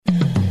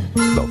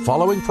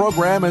following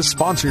program is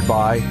sponsored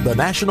by the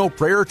National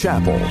Prayer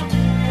Chapel.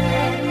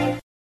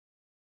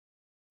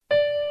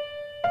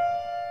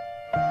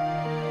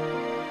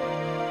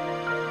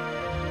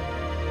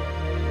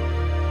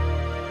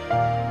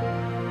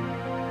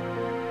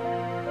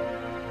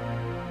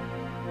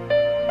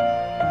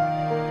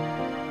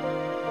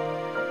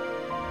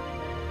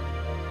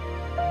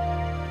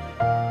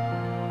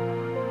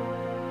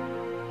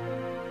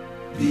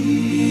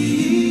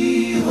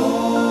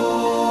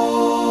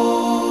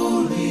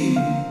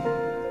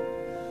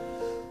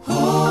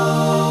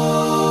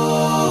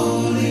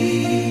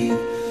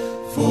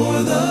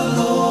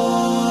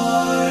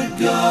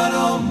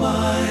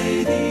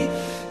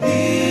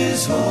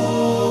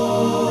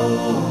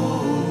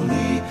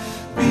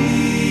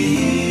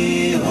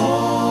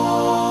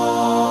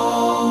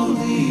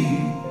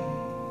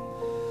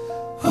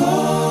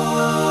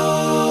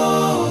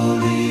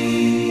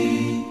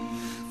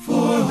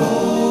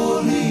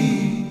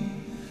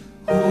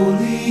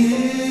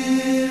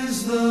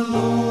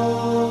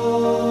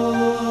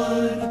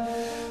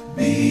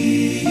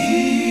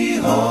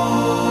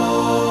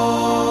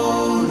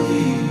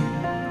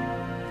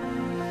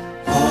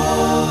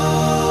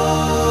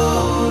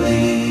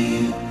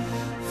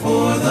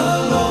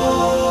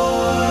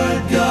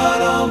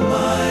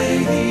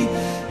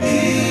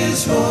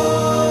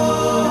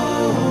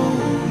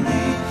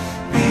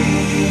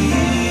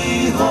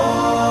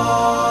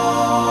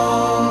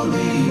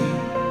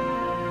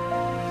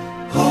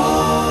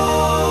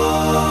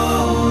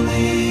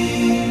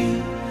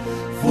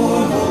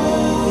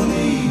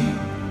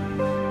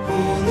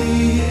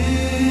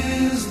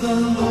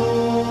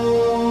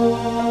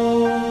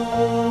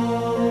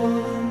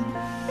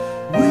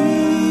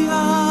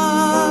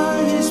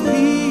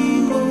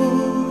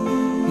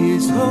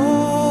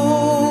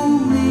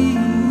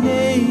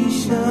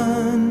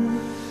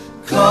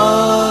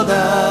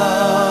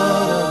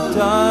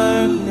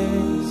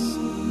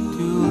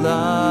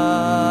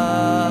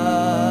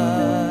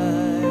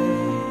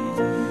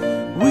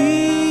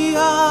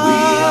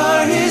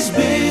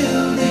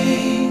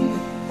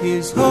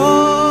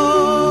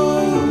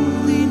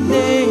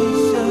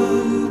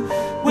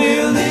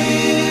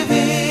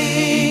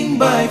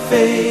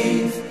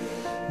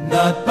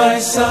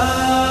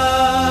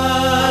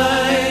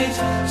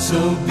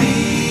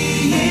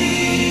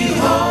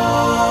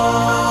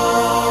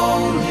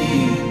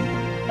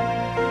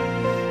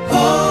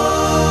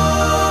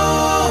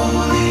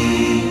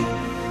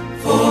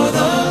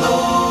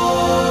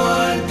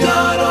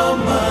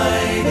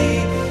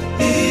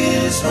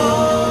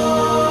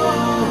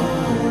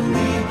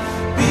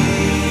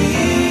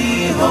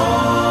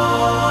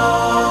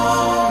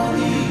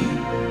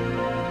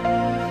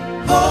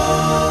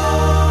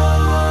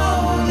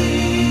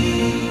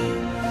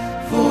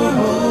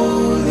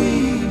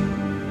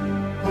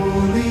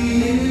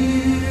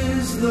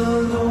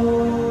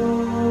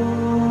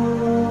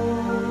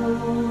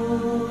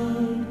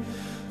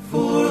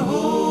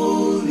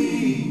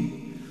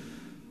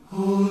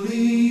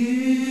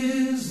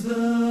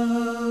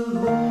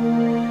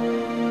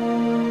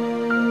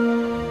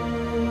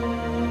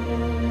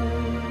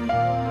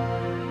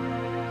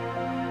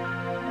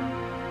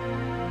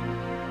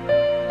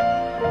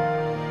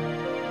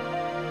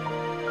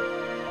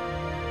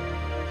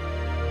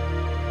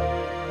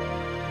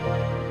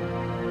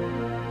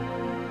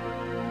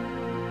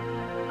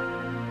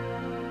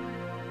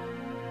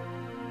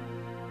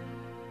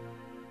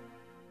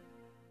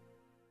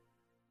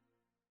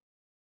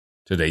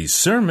 Today's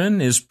sermon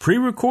is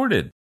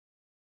pre-recorded.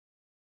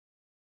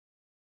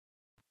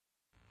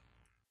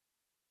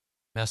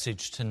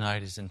 Message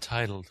tonight is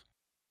entitled,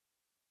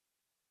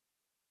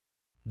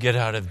 Get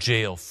Out of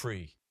Jail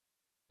Free.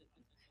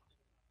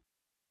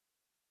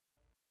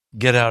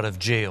 Get out of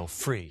jail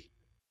free.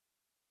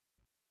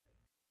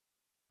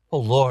 Oh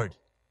Lord,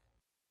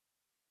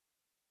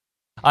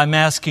 I'm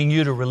asking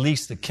you to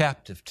release the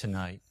captive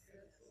tonight,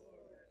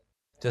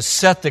 to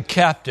set the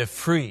captive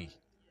free.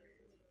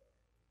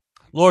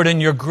 Lord,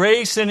 in your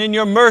grace and in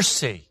your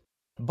mercy,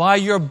 by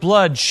your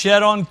blood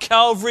shed on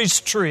Calvary's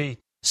tree,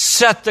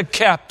 set the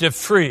captive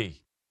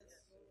free.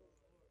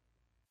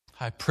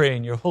 I pray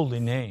in your holy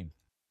name.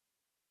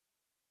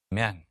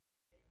 Amen.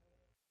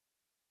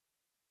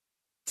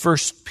 1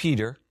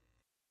 Peter,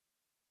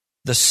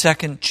 the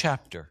second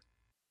chapter.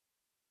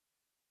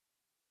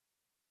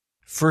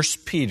 1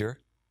 Peter,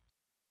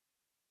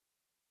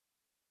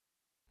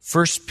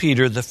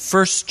 the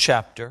first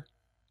chapter,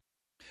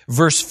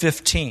 verse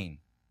 15.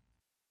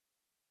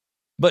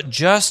 But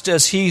just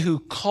as He who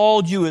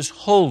called you is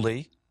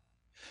holy,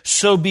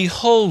 so be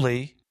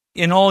holy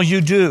in all you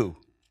do.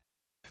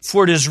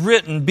 For it is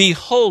written, Be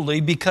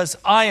holy because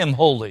I am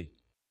holy.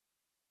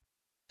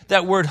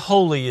 That word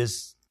holy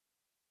is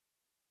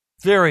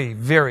very,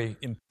 very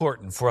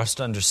important for us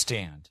to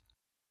understand.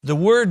 The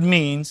word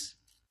means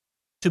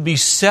to be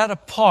set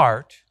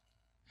apart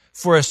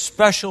for a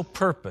special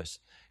purpose.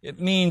 It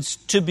means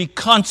to be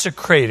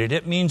consecrated.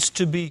 It means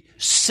to be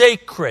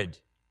sacred.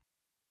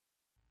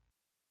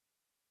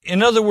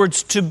 In other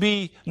words, to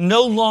be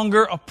no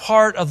longer a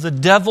part of the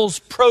devil's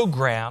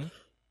program,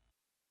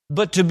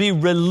 but to be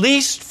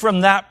released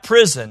from that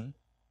prison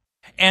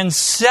and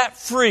set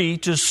free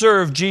to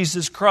serve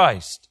Jesus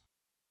Christ.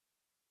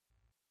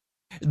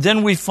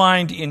 Then we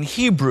find in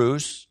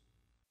Hebrews,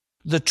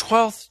 the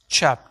 12th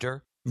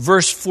chapter,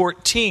 verse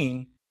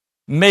 14,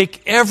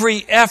 make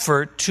every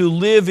effort to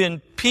live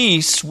in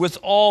peace with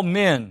all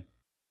men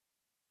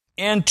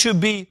and to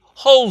be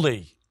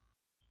holy.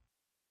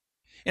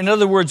 In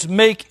other words,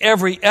 make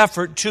every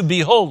effort to be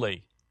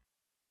holy.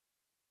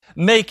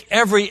 Make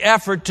every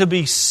effort to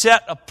be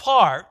set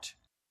apart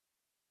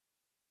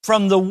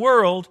from the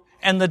world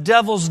and the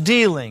devil's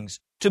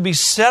dealings, to be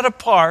set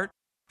apart,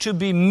 to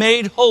be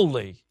made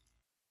holy,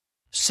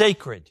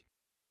 sacred.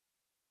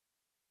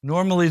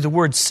 Normally the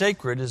word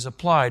sacred is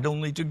applied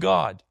only to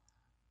God.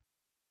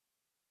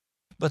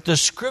 But the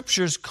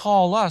Scriptures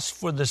call us,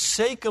 for the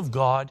sake of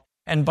God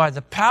and by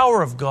the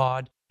power of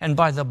God and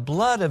by the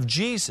blood of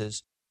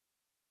Jesus,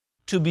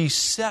 to be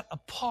set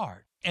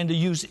apart and to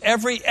use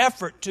every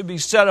effort to be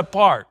set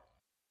apart,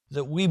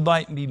 that we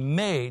might be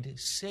made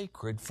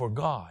sacred for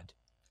God.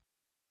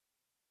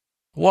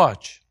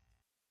 Watch.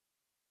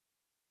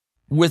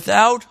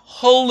 Without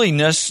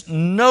holiness,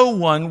 no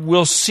one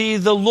will see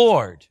the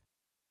Lord.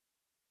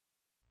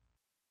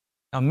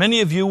 Now, many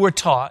of you were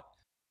taught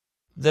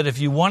that if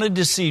you wanted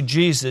to see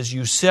Jesus,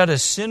 you said a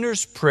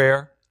sinner's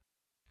prayer,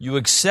 you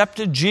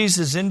accepted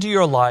Jesus into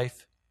your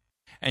life,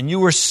 and you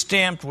were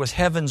stamped with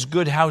heaven's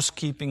good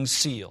housekeeping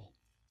seal.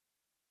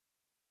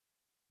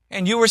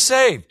 And you were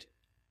saved.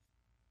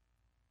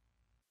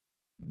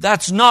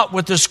 That's not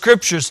what the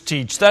Scriptures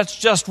teach. That's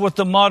just what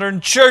the modern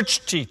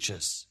church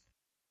teaches.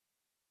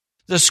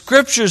 The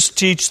Scriptures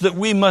teach that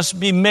we must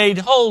be made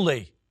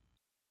holy.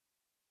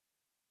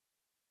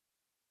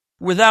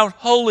 Without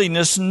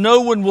holiness,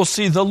 no one will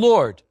see the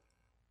Lord.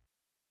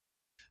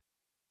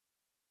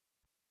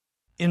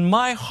 In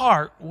my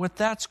heart, what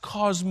that's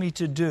caused me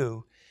to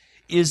do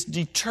is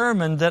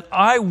determine that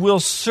I will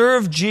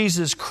serve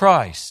Jesus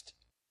Christ.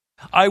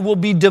 I will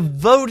be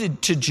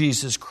devoted to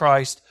Jesus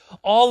Christ.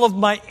 All of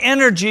my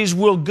energies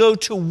will go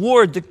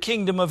toward the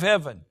kingdom of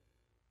heaven.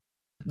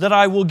 That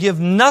I will give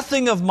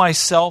nothing of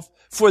myself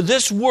for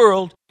this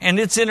world and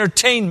its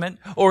entertainment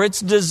or its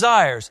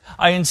desires.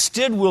 I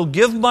instead will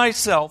give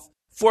myself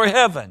for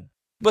heaven.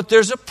 But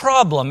there's a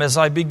problem as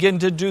I begin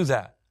to do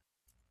that.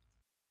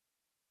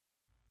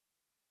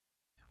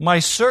 My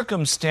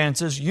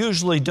circumstances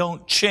usually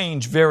don't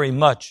change very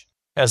much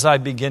as I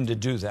begin to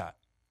do that.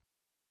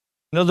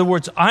 In other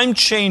words, I'm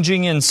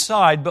changing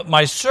inside, but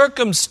my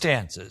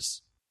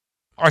circumstances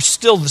are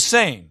still the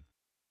same.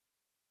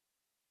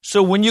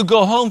 So when you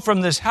go home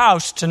from this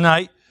house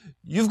tonight,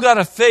 you've got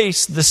to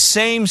face the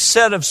same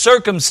set of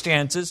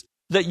circumstances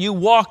that you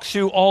walked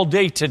through all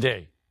day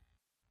today.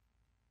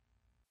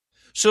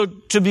 So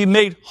to be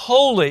made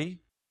holy,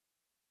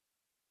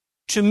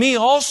 to me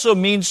also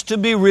means to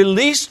be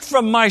released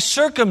from my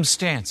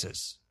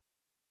circumstances,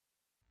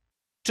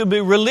 to be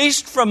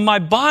released from my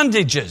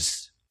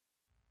bondages.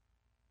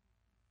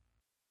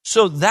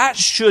 So that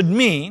should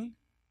mean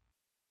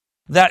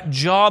that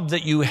job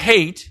that you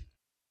hate,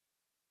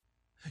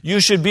 you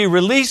should be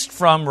released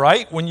from,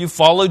 right, when you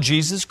follow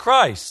Jesus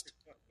Christ.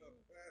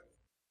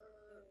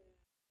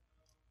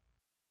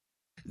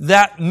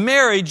 That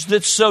marriage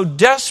that's so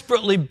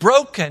desperately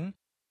broken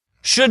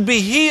should be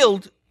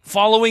healed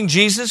following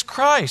Jesus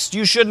Christ.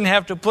 You shouldn't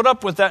have to put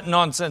up with that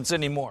nonsense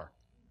anymore.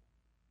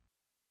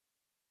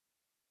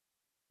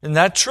 Isn't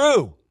that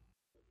true?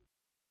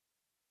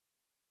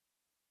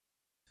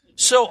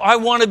 So I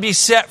want to be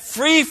set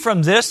free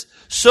from this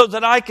so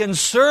that I can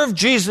serve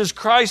Jesus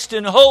Christ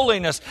in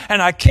holiness.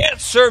 And I can't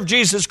serve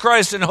Jesus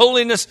Christ in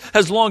holiness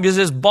as long as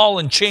this ball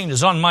and chain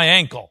is on my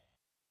ankle.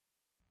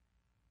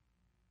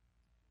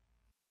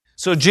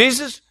 So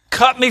Jesus,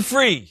 cut me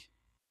free.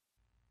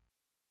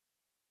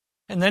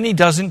 And then He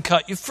doesn't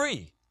cut you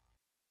free.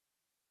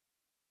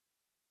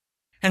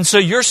 And so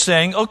you're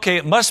saying, okay,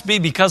 it must be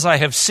because I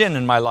have sin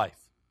in my life.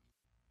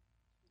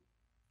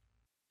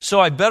 So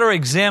I better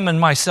examine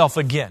myself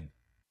again.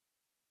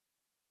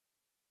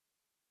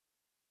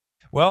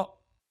 Well,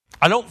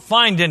 I don't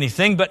find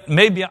anything, but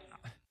maybe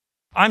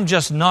I'm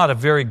just not a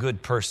very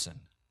good person.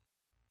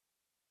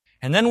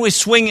 And then we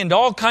swing into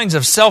all kinds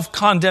of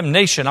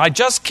self-condemnation. I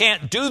just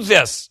can't do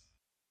this.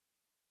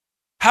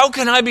 How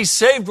can I be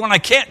saved when I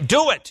can't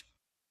do it?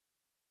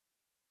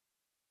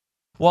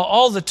 Well,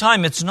 all the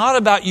time, it's not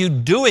about you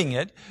doing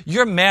it.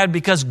 You're mad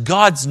because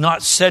God's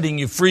not setting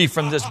you free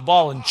from this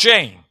ball and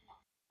chain.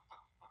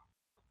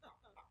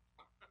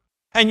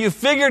 And you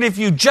figured if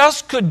you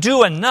just could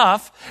do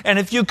enough, and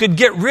if you could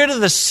get rid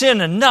of the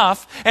sin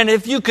enough, and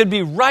if you could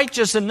be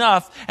righteous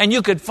enough, and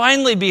you could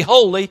finally be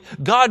holy,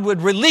 God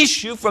would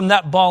release you from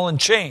that ball and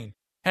chain.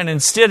 And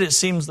instead it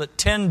seems that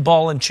 10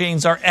 ball and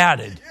chains are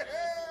added.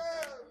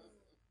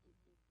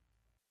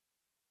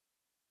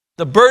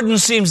 The burden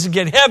seems to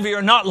get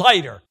heavier, not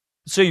lighter.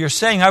 So you're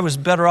saying I was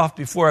better off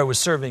before I was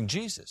serving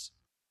Jesus.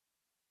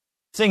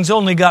 Things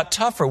only got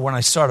tougher when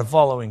I started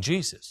following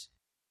Jesus.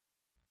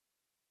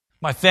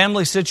 My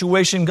family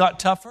situation got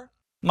tougher.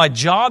 My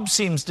job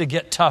seems to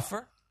get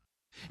tougher.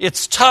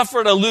 It's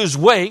tougher to lose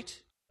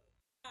weight.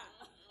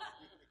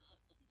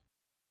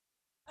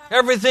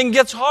 Everything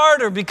gets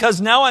harder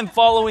because now I'm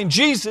following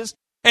Jesus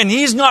and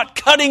He's not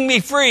cutting me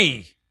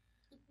free.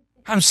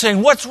 I'm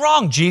saying, what's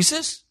wrong,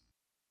 Jesus?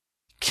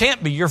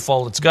 Can't be your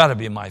fault. It's got to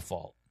be my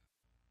fault.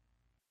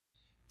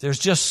 There's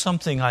just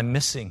something I'm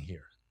missing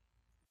here.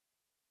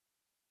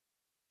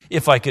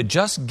 If I could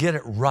just get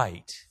it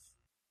right,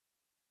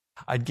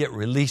 I'd get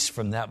released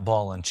from that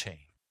ball and chain.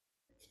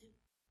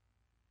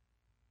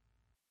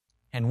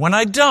 And when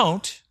I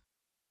don't,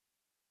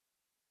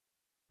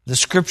 the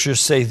Scriptures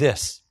say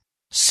this: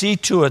 see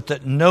to it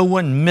that no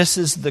one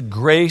misses the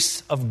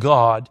grace of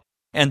God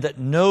and that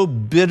no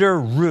bitter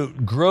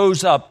root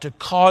grows up to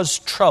cause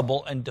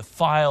trouble and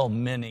defile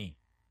many.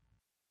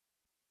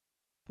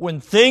 When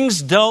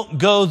things don't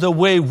go the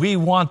way we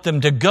want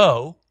them to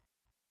go,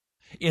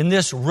 in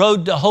this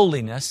road to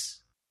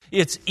holiness,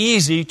 it's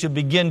easy to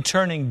begin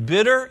turning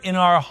bitter in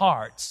our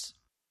hearts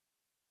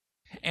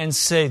and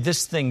say,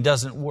 this thing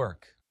doesn't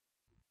work.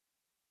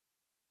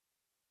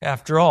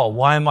 After all,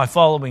 why am I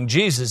following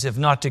Jesus if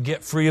not to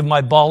get free of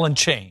my ball and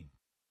chain?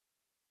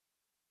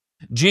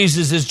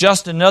 Jesus is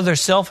just another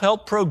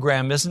self-help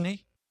program, isn't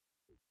He?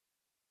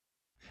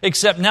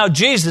 Except now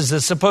Jesus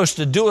is supposed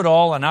to do it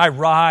all and I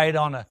ride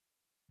on a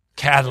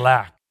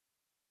Cadillac.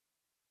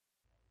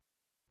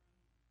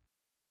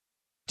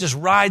 Just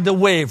ride the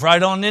wave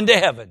right on into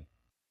heaven.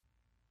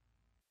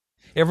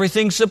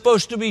 Everything's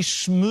supposed to be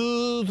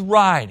smooth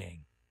riding.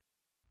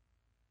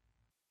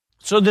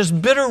 So this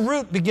bitter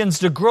root begins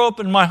to grow up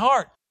in my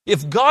heart.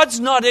 If God's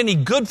not any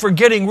good for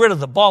getting rid of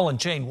the ball and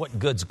chain, what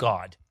good's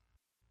God?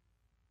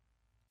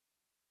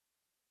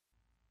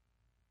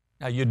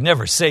 Now, you'd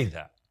never say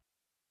that.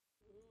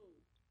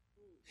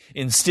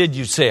 Instead,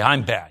 you'd say,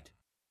 I'm bad.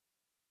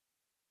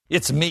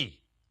 It's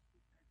me.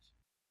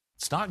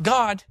 It's not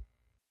God.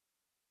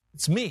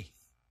 It's me.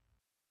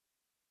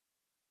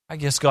 I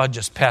guess God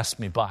just passed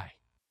me by.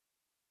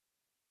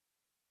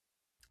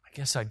 I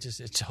guess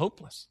it's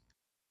hopeless.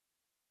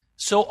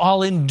 So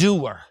I'll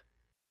endure.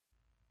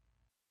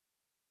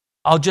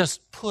 I'll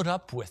just put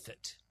up with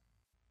it.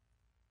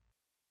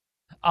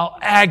 I'll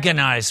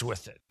agonize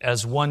with it.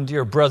 As one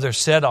dear brother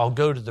said, I'll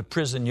go to the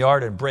prison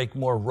yard and break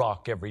more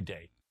rock every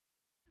day.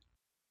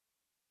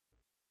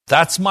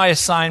 That's my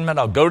assignment.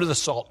 I'll go to the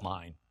salt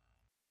mine.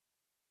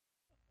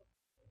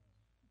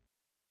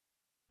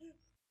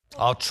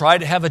 I'll try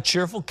to have a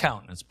cheerful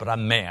countenance, but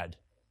I'm mad.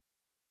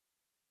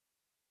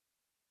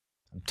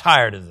 I'm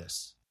tired of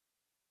this.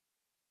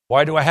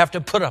 Why do I have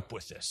to put up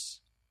with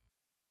this?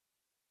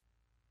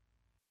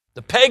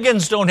 The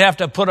pagans don't have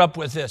to put up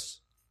with this.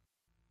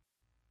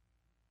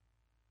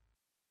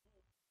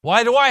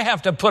 Why do I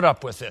have to put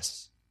up with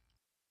this?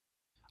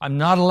 I'm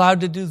not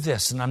allowed to do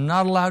this, and I'm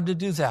not allowed to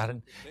do that,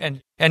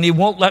 and He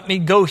won't let me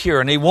go here,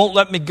 and He won't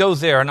let me go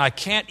there, and I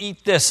can't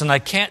eat this, and I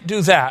can't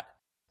do that.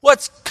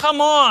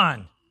 Come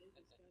on!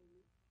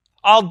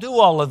 I'll do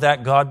all of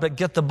that, God, but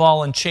get the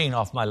ball and chain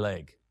off my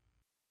leg.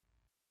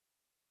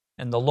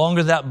 And the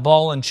longer that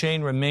ball and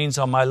chain remains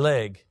on my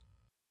leg,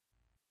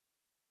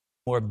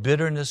 more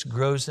bitterness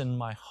grows in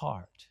my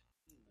heart.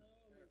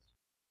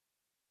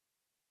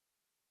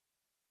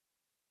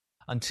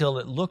 Until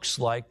it looks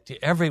like,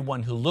 to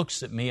everyone who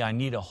looks at me, I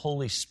need a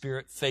Holy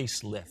Spirit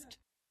facelift.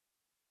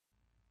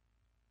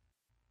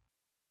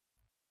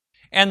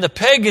 And the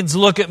pagans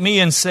look at me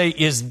and say,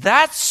 is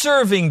that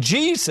serving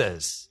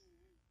Jesus?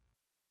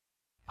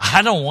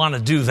 I don't want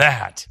to do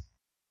that.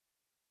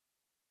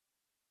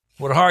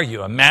 What are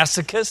you, a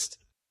masochist?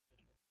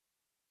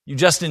 You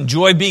just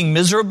enjoy being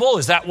miserable?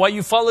 Is that why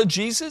you follow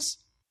Jesus?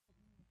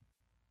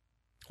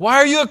 Why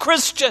are you a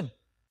Christian?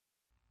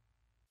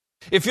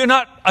 If you're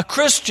not a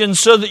Christian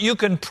so that you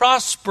can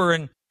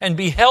prosper and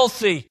be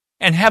healthy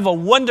and have a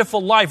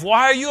wonderful life,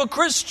 why are you a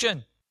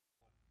Christian?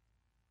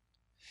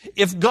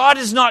 If God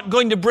is not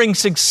going to bring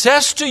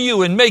success to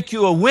you and make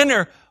you a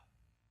winner,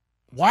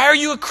 why are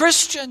you a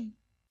Christian?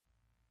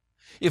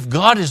 If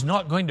God is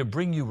not going to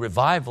bring you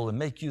revival and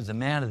make you the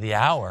man of the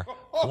hour,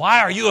 why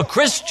are you a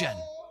Christian?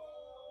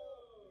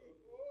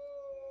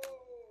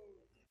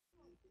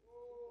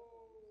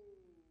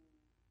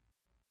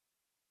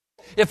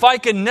 If I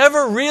can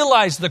never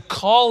realize the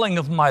calling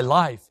of my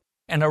life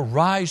and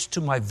arise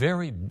to my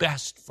very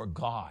best for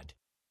God,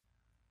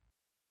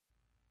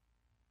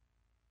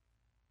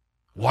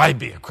 why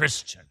be a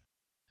Christian?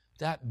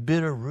 That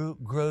bitter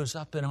root grows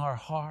up in our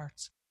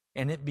hearts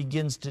and it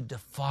begins to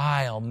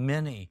defile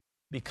many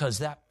because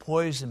that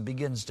poison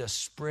begins to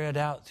spread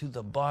out through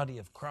the body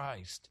of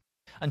Christ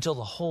until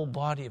the whole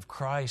body of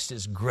Christ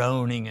is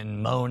groaning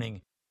and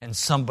moaning and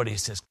somebody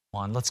says,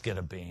 come on, let's get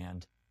a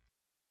band.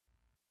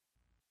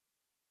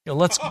 You know,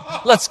 let's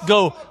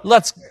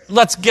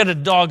get a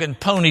dog and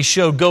pony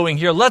show going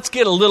here. Let's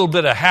get a little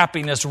bit of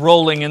happiness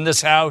rolling in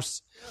this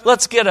house.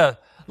 Let's get a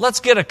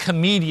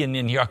comedian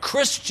in here, a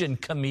Christian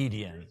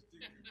comedian.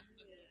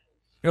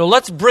 You know,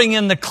 let's bring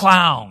in the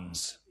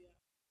clowns.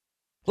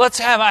 Let's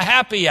have a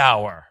happy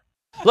hour.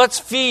 Let's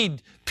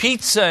feed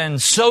pizza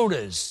and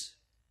sodas.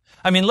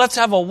 Let's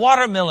have a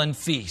watermelon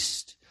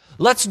feast.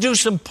 Let's do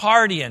some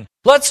partying.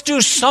 Let's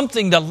do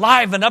something to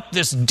liven up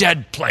this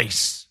dead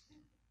place.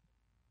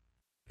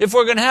 If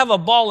we're going to have a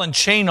ball and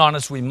chain on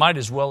us, we might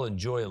as well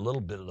enjoy a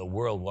little bit of the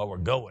world while we're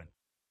going.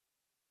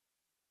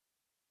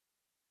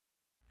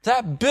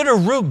 That bitter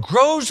root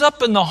grows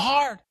up in the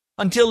heart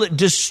until it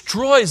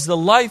destroys the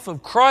life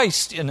of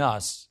Christ in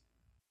us.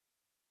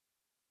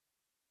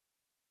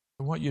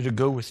 I want you to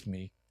go with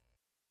me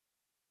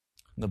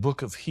in the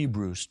book of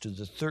Hebrews to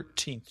the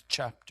 13th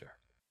chapter.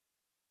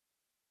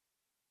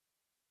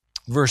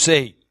 Verse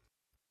 8.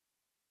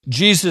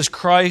 Jesus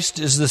Christ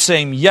is the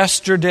same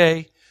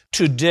yesterday,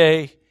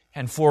 today,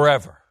 and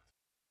forever.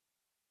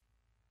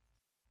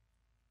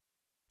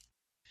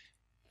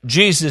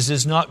 Jesus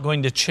is not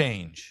going to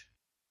change.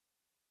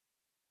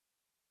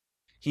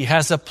 He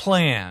has a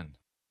plan.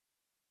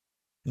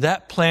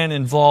 That plan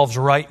involves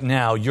right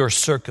now your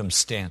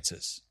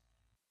circumstances.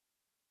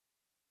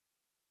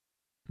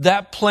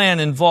 That plan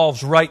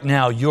involves right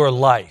now your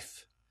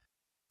life,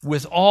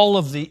 with all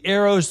of the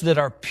arrows that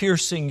are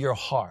piercing your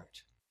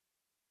heart.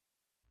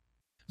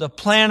 The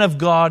plan of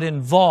God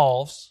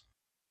involves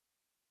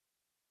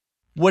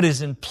what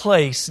is in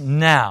place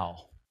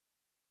now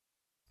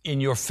in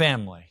your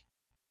family.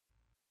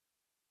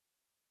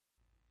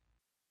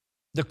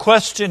 The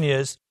question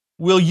is,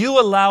 will you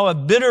allow a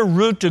bitter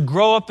root to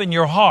grow up in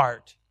your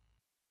heart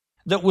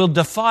that will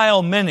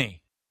defile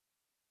many?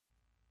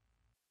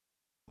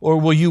 Or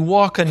will you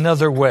walk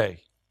another way?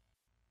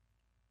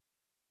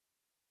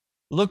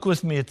 Look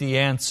with me at the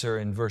answer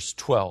in verse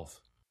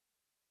 12.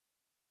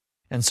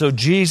 And so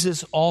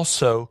Jesus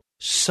also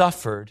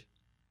suffered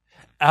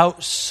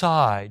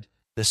outside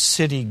the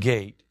city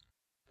gate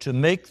to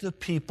make the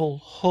people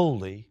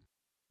holy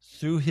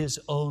through His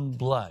own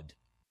blood.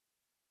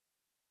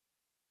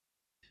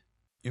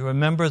 You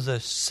remember the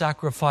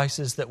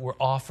sacrifices that were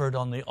offered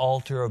on the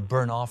altar of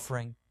burnt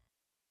offering?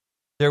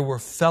 There were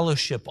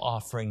fellowship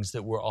offerings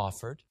that were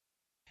offered.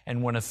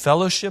 And when a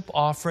fellowship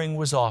offering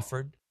was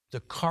offered, the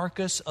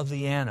carcass of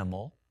the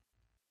animal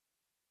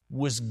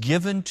was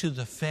given to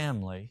the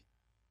family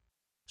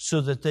so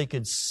that they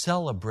could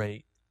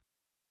celebrate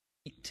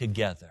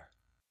together.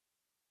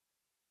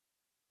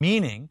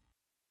 Meaning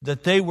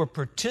that they were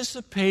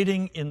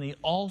participating in the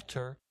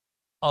altar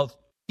of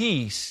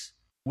peace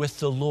with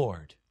the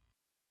Lord.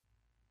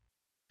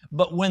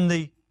 But when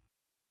the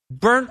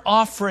burnt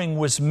offering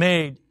was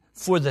made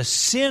for the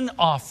sin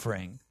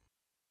offering,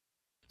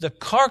 the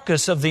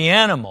carcass of the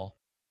animal,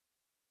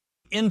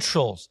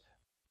 entrails,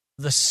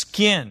 the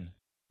skin,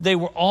 they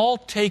were all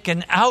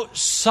taken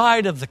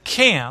outside of the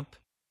camp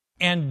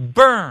and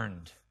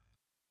burned,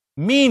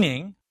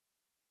 meaning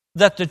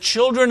that the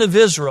children of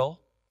Israel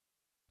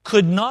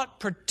could not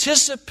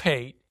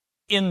participate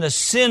in the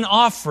sin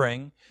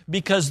offering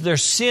because their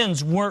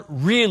sins weren't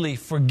really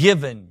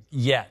forgiven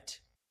yet.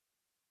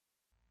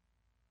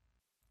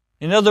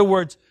 In other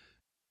words,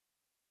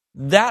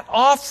 that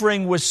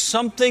offering was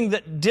something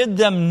that did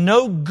them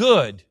no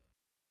good.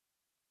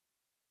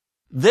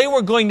 They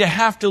were going to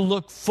have to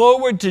look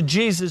forward to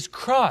Jesus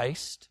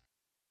Christ,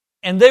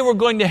 and they were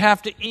going to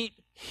have to eat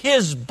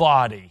His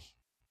body.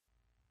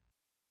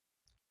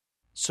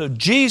 So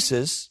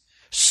Jesus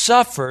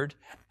suffered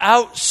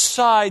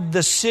outside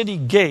the city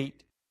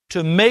gate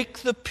to make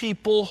the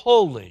people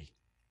holy.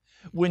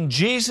 When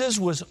Jesus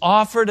was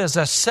offered as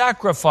a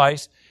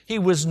sacrifice, He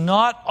was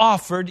not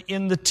offered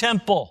in the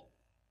temple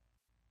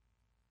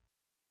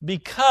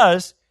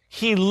because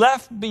He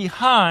left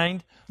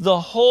behind the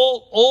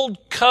whole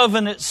Old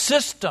Covenant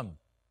system.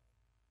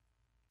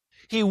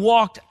 He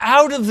walked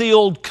out of the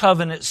Old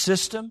Covenant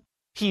system.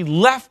 He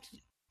left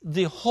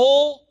the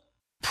whole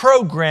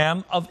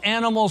program of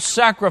animal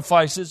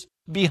sacrifices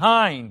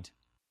behind.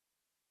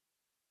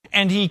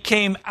 And He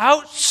came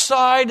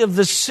outside of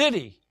the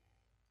city.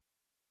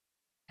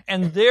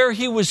 And there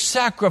He was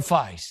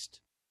sacrificed.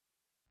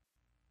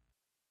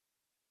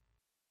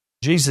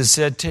 Jesus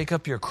said, take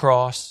up your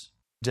cross,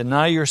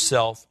 deny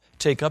yourself,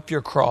 take up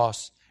your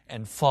cross,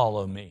 and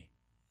follow me.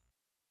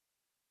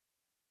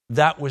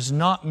 That was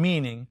not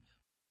meaning,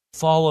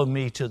 follow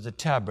me to the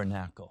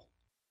tabernacle.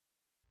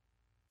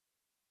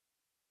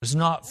 It was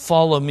not,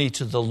 follow me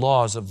to the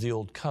laws of the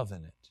Old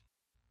Covenant.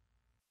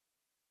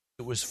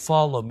 It was,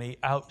 follow me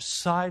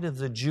outside of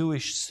the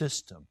Jewish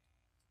system,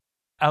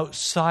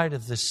 outside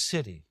of the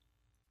city,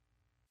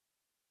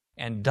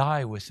 and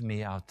die with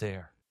me out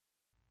there.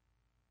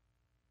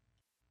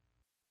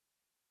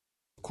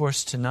 Of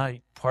course,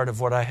 tonight, part of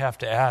what I have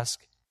to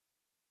ask,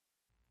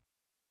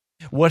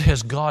 what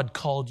has God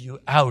called you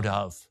out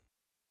of?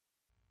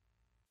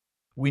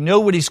 We know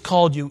what He's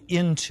called you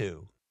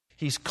into.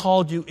 He's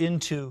called you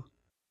into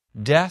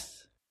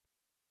death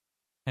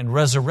and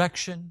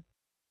resurrection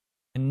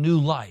and new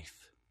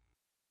life.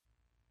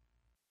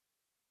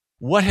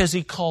 What has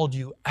He called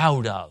you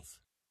out of?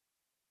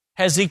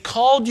 Has He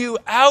called you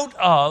out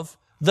of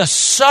the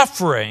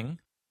suffering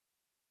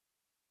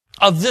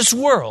of this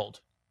world?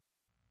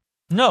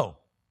 No.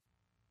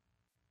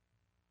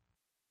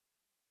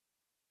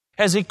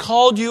 Has He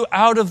called you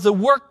out of the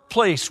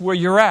workplace where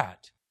you're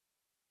at?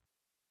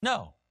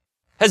 No.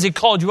 Has He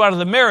called you out of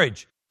the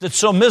marriage that's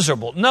so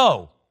miserable?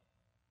 No.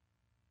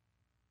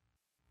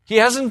 He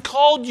hasn't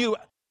called you.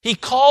 He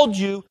called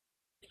you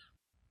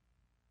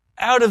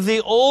out of the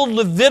old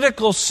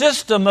Levitical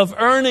system of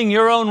earning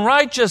your own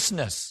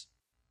righteousness.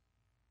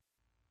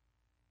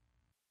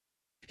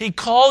 He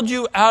called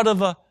you out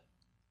of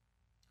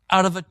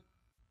a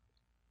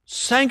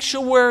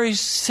sanctuary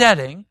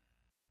setting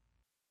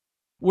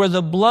where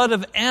the blood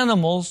of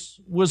animals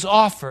was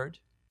offered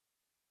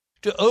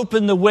to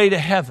open the way to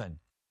heaven.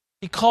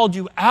 He called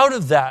you out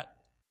of that.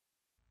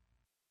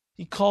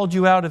 He called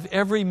you out of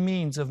every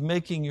means of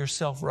making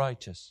yourself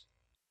righteous.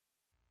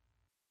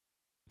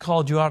 He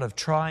called you out of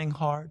trying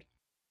hard.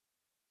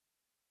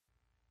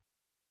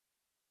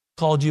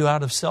 Called you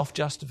out of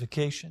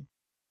self-justification.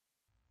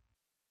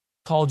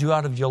 Called you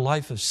out of your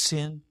life of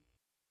sin.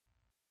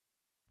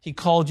 He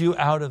called you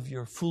out of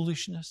your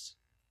foolishness.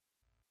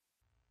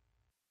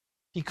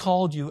 He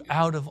called you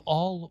out of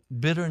all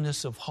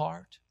bitterness of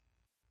heart.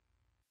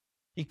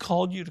 He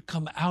called you to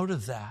come out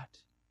of that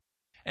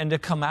and to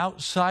come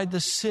outside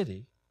the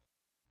city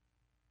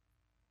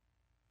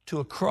to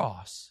a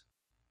cross.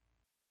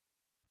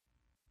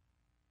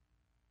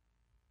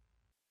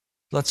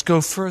 Let's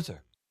go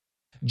further.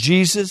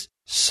 Jesus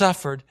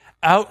suffered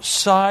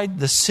outside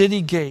the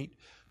city gate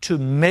to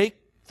make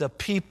the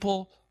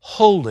people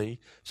holy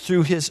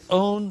through His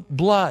own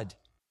blood.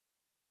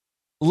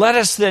 Let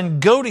us then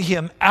go to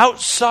Him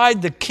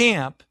outside the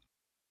camp,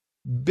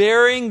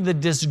 bearing the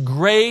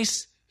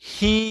disgrace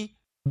He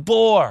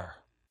bore.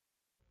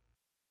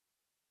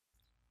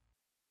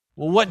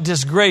 Well, what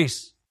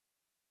disgrace?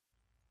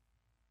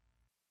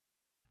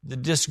 The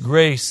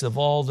disgrace of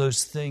all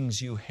those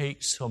things you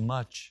hate so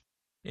much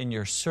in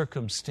your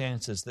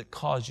circumstances that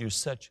cause you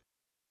such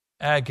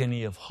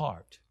agony of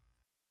heart.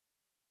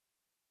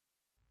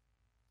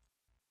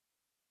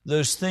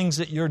 Those things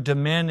that you're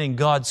demanding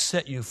God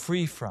set you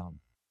free from.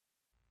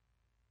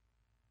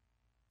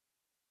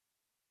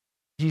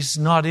 He's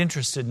not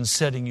interested in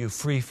setting you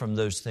free from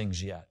those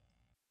things yet.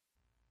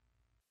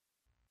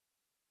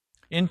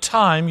 In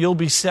time, you'll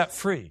be set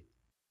free.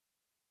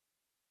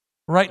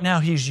 Right now,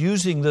 He's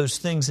using those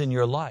things in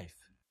your life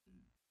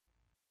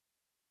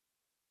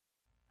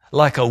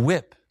like a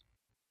whip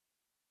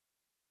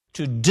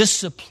to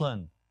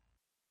discipline,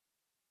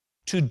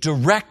 to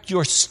direct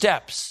your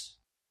steps,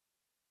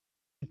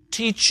 to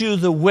teach you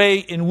the way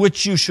in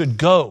which you should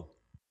go.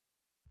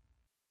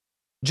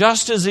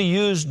 Just as He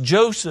used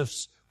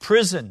Joseph's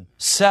prison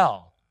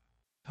cell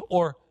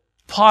or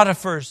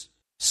Potiphar's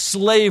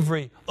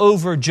slavery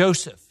over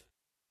Joseph.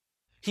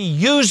 He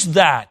used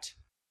that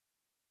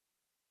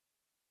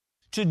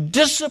to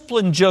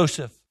discipline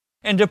Joseph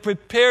and to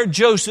prepare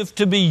Joseph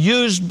to be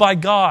used by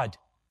God.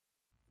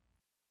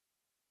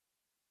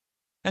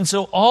 And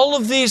so all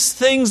of these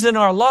things in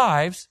our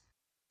lives,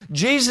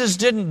 Jesus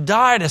didn't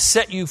die to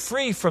set you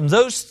free from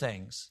those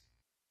things.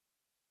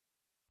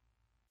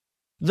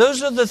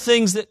 Those are the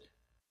things that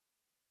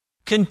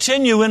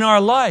continue in our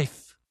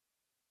life.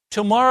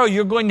 Tomorrow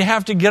you're going to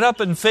have to get up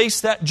and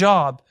face that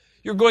job.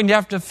 You're going to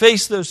have to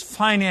face those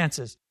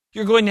finances.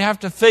 You're going to have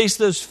to face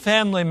those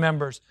family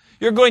members.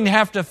 You're going to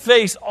have to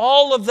face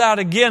all of that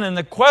again. And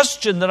the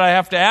question that I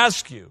have to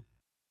ask you,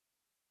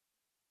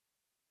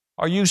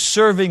 are you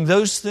serving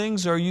those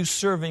things or are you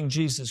serving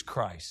Jesus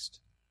Christ?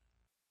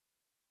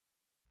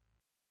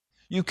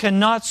 You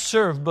cannot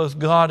serve both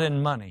God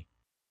and money.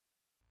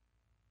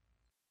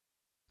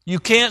 You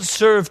can't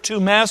serve two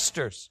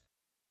masters.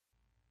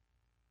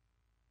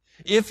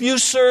 If you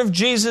serve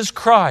Jesus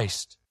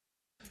Christ,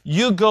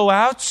 you go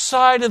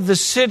outside of the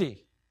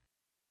city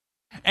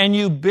and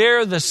you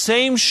bear the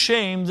same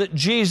shame that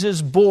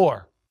Jesus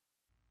bore.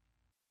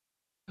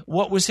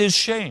 What was His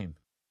shame?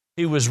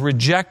 He was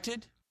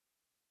rejected.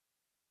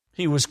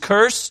 He was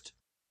cursed.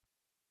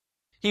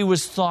 He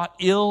was thought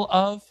ill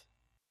of.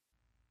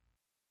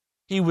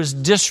 He was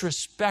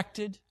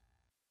disrespected.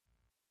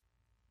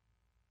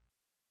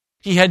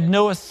 He had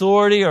no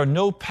authority or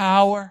no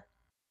power.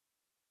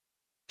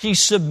 He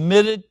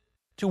submitted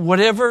to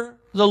whatever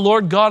the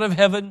Lord God of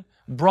heaven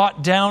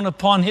brought down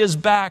upon His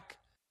back.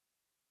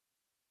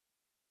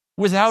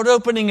 Without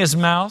opening His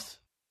mouth,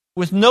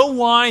 with no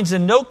whines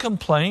and no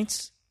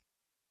complaints,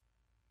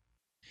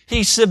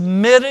 He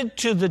submitted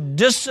to the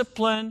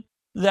discipline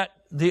that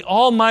the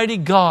Almighty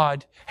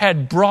God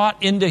had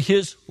brought into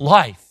His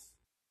life.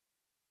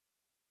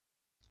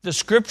 The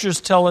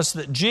Scriptures tell us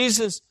that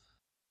Jesus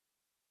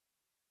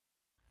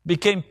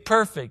became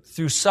perfect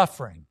through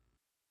suffering.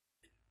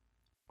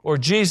 Or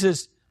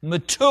Jesus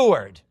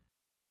matured.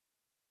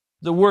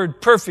 The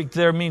word perfect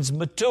there means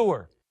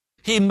mature.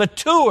 He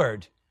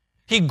matured.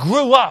 He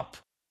grew up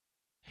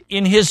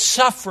in His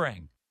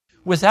suffering.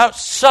 Without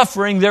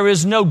suffering, there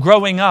is no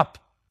growing up.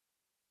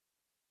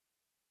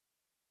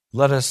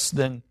 Let us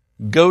then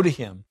go to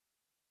Him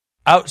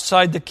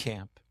outside the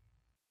camp,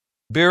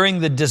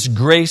 bearing the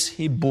disgrace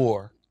He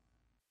bore.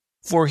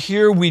 For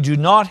here we do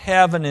not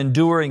have an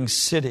enduring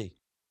city,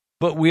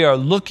 but we are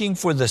looking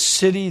for the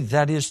city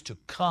that is to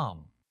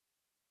come.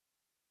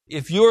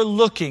 If you're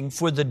looking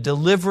for the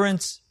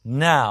deliverance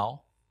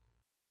now,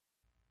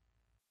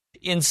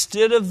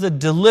 instead of the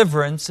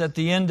deliverance at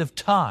the end of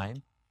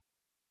time,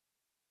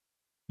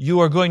 you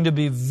are going to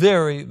be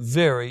very,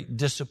 very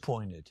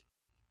disappointed.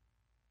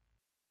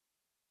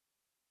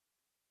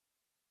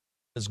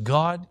 Because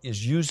God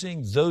is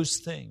using those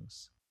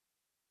things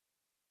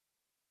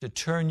to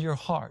turn your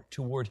heart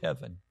toward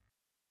heaven.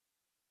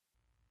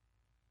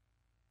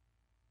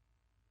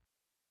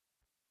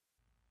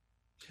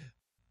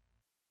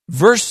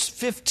 Verse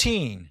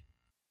 15,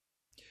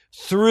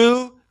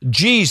 through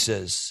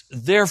Jesus,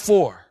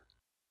 therefore,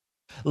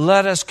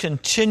 let us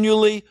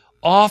continually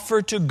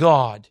offer to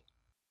God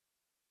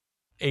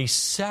a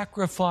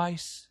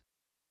sacrifice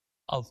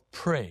of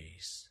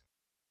praise.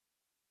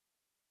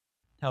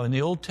 Now, in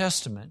the Old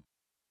Testament,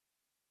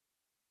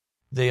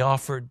 they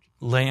offered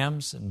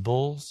lambs and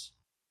bulls.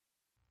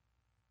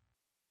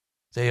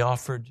 They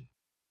offered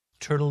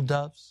turtle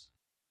doves.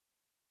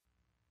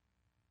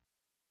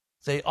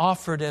 They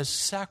offered as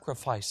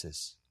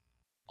sacrifices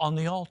on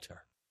the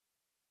altar.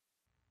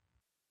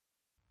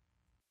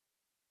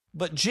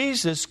 But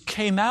Jesus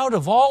came out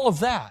of all of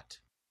that.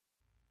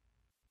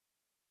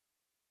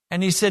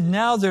 And He said,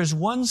 now there's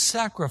one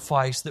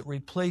sacrifice that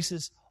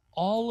replaces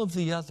all of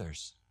the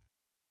others.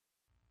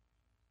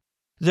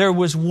 There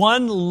was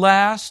one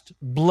last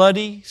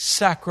bloody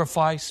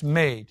sacrifice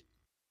made.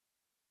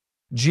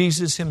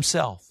 Jesus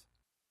Himself.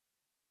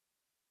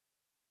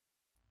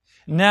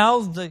 Now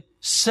the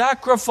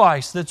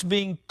sacrifice that's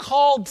being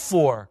called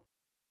for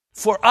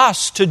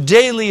us to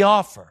daily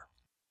offer,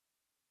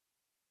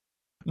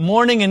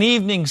 morning and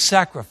evening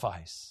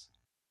sacrifice,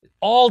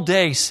 all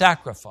day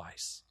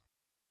sacrifice,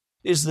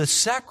 is the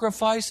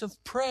sacrifice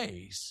of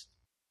praise.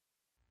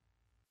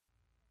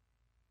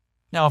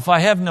 Now, if I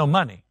have no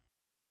money,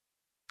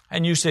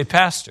 and you say,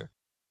 Pastor,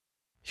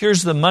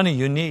 here's the money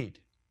you need,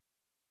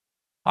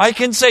 I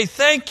can say,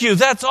 thank you,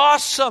 that's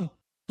awesome.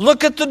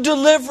 Look at the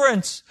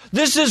deliverance.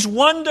 This is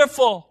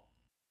wonderful.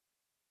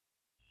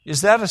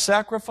 Is that a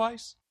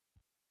sacrifice?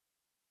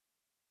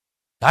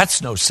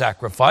 That's no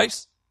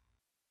sacrifice.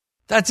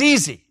 That's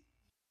easy.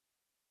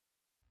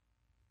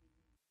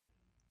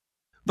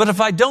 But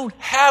if I don't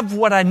have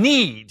what I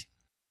need,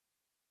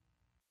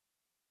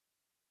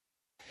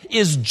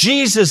 is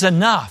Jesus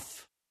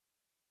enough?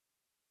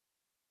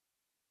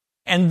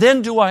 And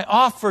then do I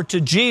offer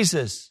to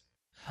Jesus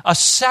a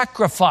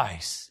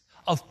sacrifice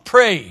of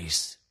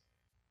praise?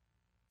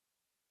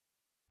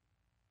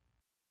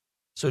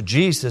 So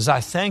Jesus,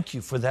 I thank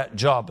you for that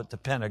job at the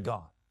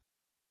Pentagon.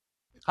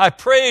 I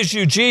praise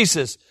you,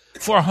 Jesus,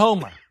 for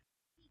Homer.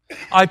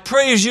 I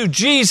praise you,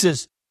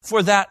 Jesus,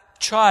 for that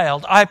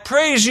child. I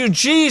praise you,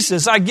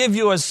 Jesus. I give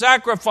you a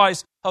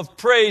sacrifice of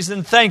praise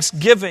and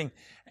thanksgiving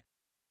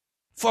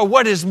for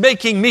what is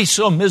making me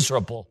so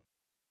miserable.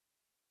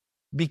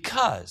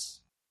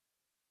 Because,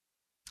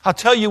 I'll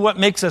tell you what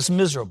makes us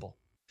miserable.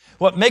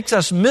 What makes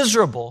us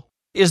miserable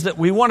is that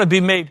we want to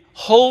be made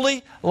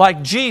holy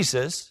like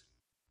Jesus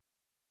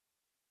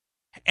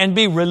and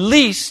be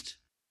released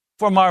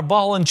from our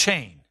ball and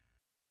chain.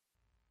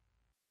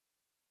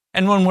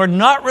 And when we're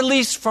not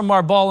released from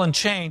our ball and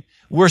chain,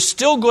 we're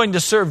still going to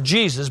serve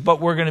Jesus, but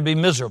we're going to be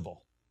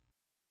miserable.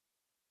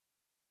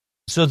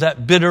 So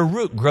that bitter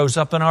root grows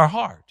up in our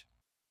heart.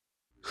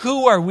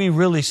 Who are we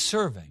really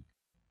serving?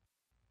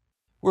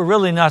 We're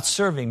really not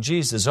serving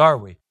Jesus, are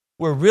we?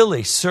 We're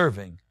really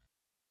serving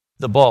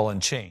the ball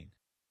and chain.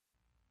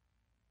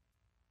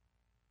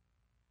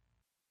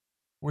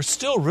 We're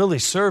still really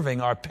serving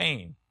our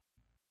pain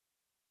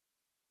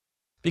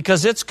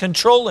because it's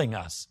controlling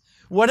us.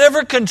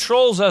 Whatever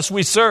controls us,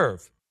 we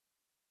serve.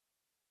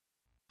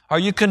 Are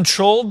you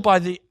controlled by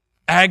the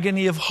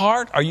agony of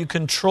heart? Are you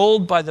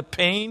controlled by the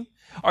pain?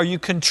 Are you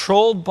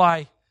controlled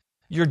by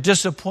your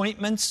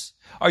disappointments?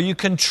 Are you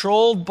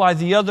controlled by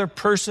the other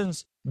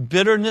person's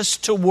bitterness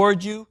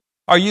toward you?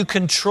 Are you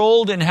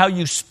controlled in how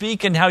you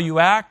speak and how you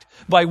act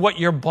by what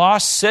your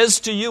boss says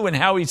to you and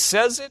how he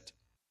says it?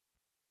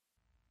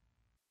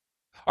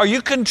 Are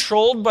you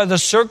controlled by the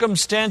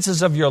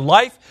circumstances of your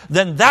life?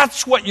 Then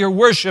that's what you're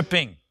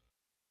worshiping.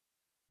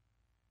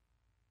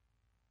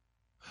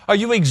 Are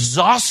you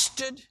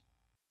exhausted,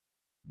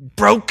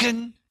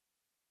 broken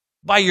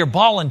by your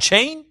ball and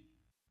chain?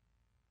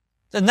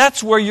 Then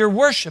that's where you're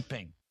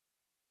worshiping.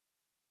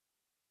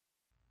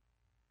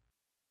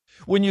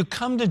 When you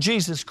come to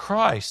Jesus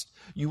Christ,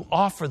 you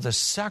offer the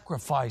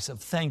sacrifice of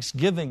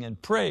thanksgiving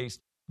and praise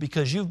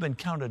because you've been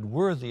counted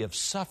worthy of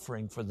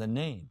suffering for the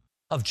name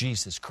of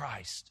Jesus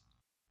Christ.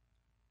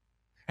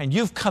 And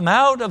you've come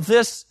out of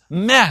this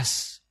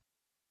mess,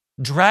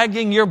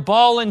 dragging your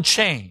ball and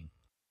chain,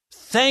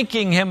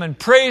 thanking Him and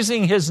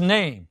praising His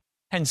name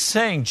and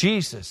saying,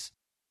 Jesus,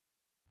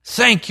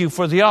 thank you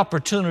for the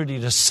opportunity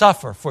to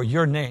suffer for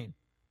your name.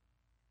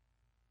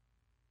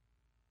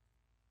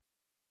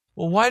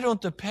 Well, why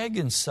don't the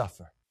pagans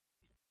suffer?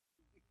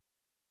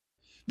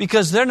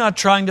 Because they're not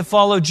trying to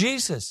follow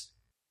Jesus.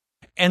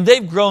 And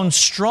they've grown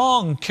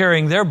strong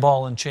carrying their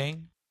ball and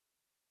chain.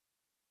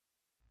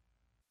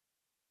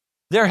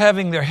 They're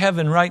having their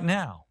heaven right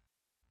now.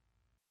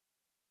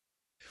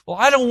 Well,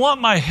 I don't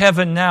want my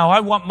heaven now.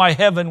 I want my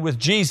heaven with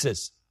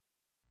Jesus.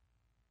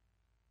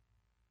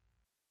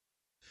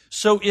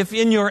 So if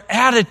in your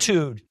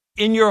attitude,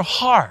 in your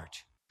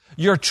heart,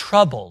 you're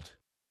troubled,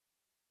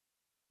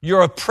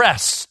 you're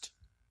oppressed,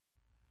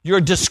 you're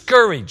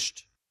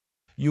discouraged,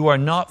 you are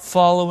not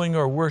following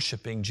or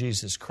worshiping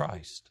Jesus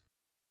Christ.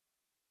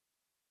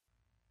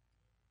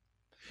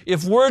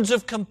 If words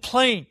of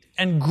complaint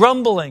and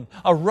grumbling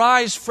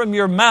arise from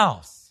your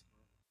mouth,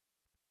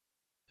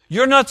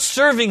 you're not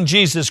serving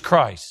Jesus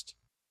Christ.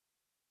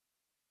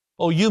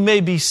 Oh, you may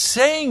be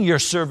saying you're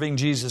serving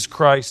Jesus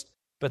Christ,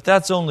 but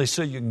that's only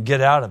so you can get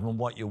out of Him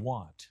what you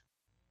want.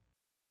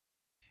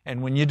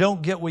 And when you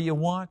don't get what you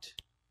want,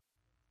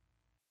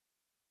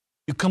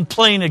 you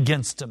complain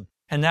against Him,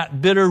 and that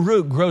bitter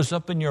root grows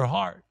up in your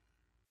heart.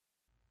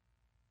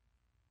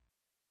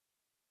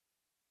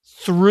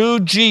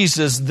 Through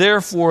Jesus,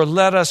 therefore,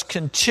 let us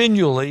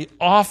continually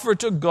offer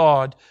to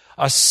God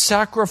a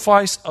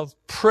sacrifice of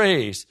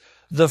praise,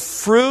 the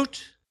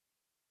fruit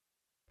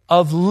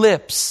of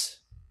lips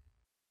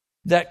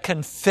that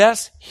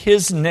confess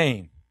His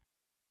name.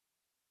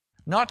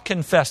 Not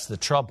confess the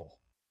trouble.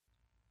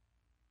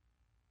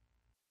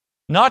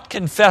 Not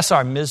confess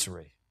our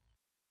misery.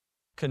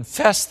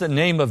 Confess the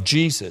name of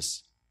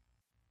Jesus.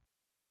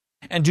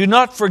 And do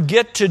not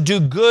forget to do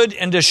good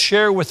and to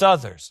share with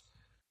others.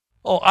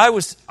 Oh, I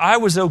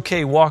was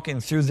okay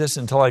walking through this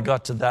until I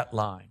got to that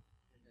line.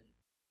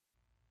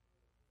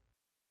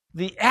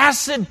 The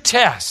acid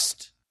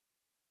test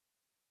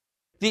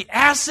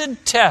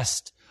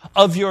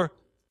of your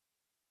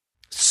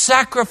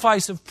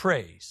sacrifice of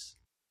praise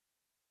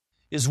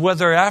is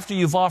whether after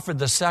you've offered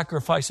the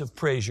sacrifice of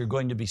praise, you're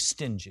going to be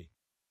stingy.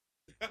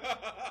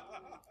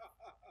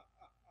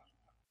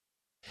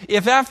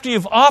 If after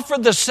you've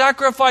offered the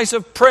sacrifice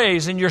of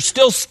praise and you're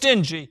still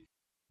stingy,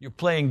 you're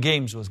playing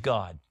games with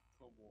God.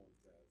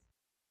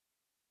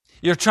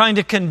 You're trying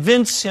to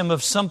convince Him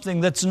of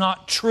something that's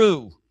not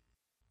true.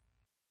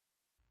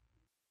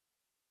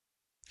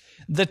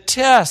 The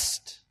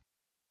test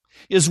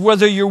is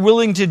whether you're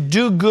willing to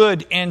do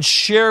good and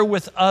share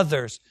with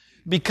others,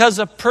 because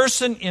a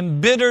person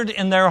embittered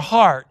in their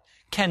heart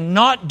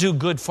cannot do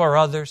good for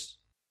others.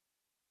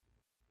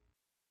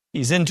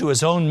 He's into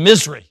his own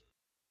misery.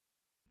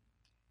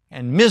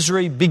 And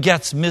misery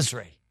begets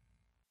misery.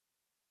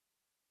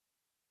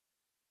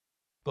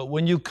 But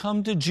when you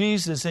come to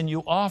Jesus and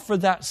you offer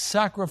that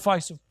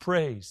sacrifice of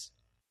praise,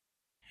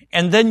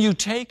 and then you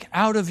take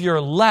out of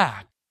your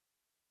lack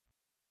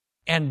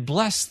and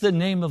bless the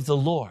name of the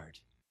Lord.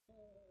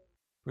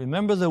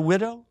 Remember the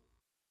widow?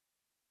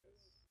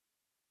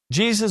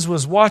 Jesus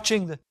was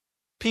watching the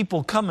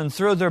people come and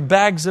throw their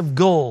bags of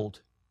gold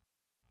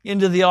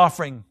into the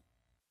offering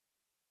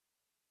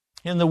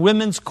in the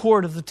women's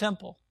court of the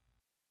temple.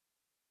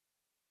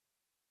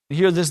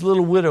 Here this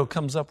little widow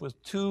comes up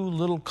with 2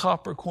 little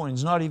copper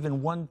coins, not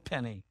even 1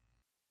 penny.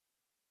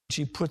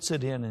 She puts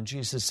it in and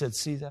Jesus said,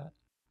 "See that?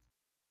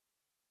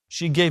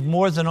 She gave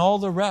more than all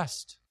the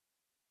rest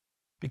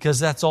because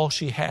that's all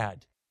she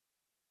had.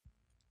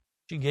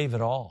 She gave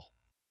it all."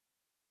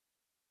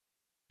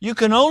 You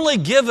can only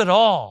give it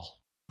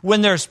all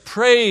when there's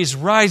praise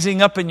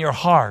rising up in your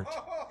heart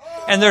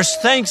and there's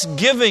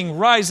thanksgiving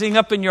rising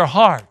up in your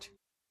heart.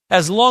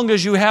 As long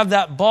as you have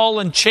that ball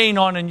and chain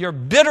on and you're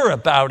bitter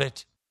about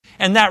it,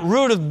 and that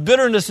root of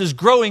bitterness is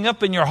growing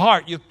up in your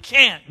heart, you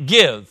can't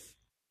give.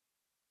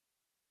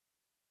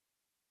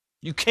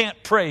 You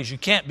can't praise. You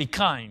can't be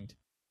kind.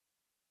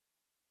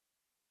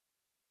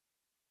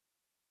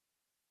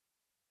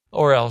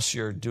 Or else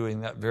you're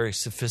doing that very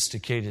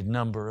sophisticated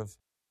number of,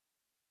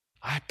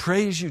 "I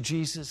praise you,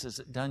 Jesus. Is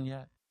it done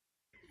yet?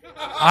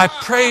 I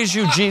praise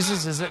you,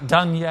 Jesus. Is it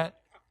done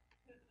yet?"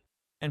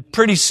 And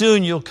pretty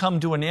soon you'll come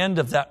to an end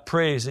of that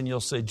praise and you'll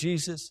say,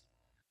 "Jesus,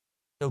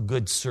 so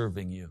good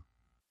serving you.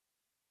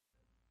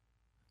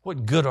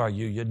 What good are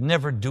you? You'd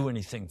never do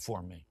anything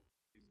for me."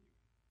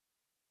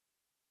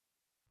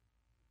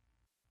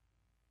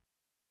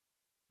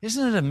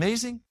 Isn't it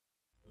amazing?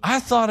 I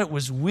thought it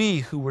was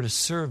we who were to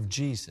serve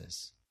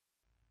Jesus.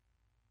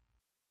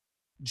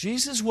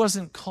 Jesus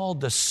wasn't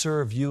called to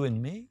serve you and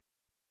me.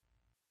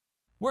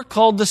 We're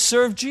called to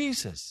serve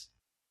Jesus.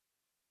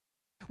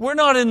 We're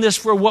not in this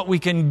for what we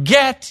can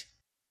get.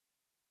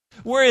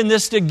 We're in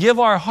this to give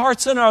our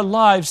hearts and our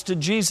lives to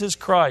Jesus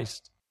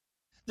Christ,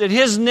 that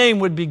His name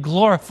would be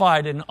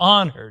glorified and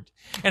honored.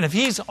 And if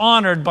He's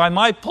honored by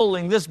my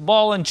pulling this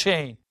ball and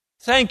chain,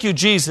 thank you,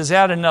 Jesus,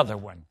 add another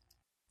one.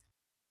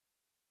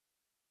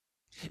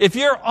 If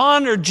you're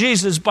honored,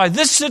 Jesus, by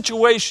this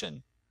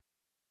situation,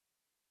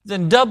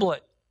 then double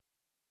it.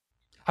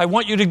 I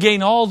want you to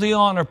gain all the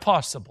honor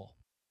possible.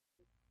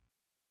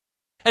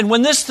 And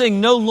when this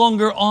thing no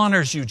longer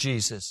honors you,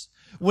 Jesus,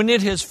 when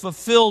it has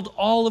fulfilled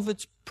all of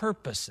its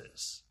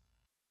purposes,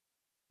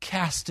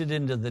 cast it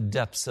into the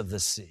depths of the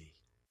sea.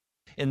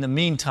 In the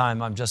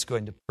meantime, I'm just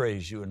going to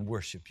praise you and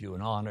worship you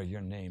and honor your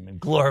name and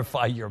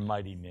glorify your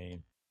mighty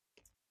name.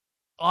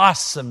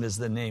 Awesome is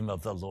the name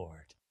of the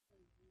Lord.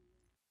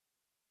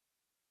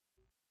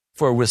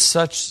 For with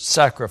such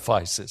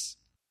sacrifices,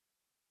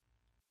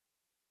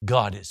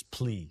 God is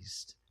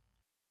pleased.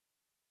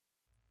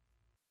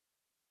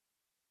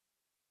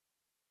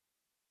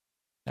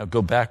 Now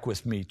go back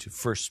with me to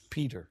 1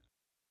 Peter.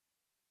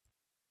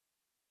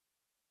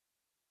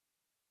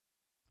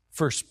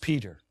 1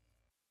 Peter,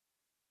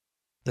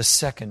 the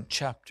 2nd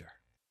chapter.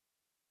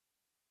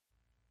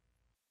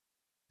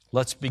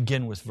 Let's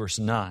begin with verse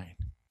 9.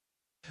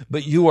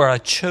 But you are a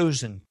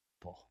chosen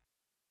people,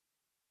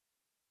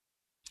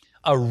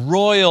 a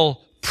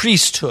royal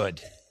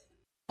priesthood,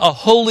 a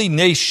holy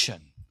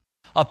nation,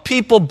 a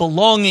people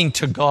belonging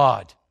to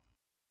God,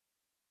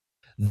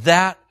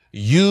 that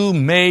you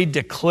may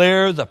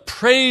declare the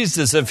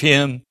praises of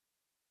Him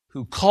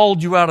who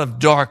called you out of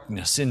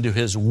darkness into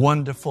His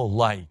wonderful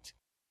light.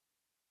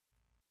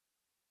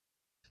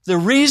 The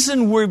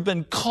reason we've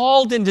been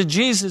called into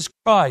Jesus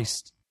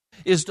Christ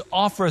is to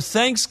offer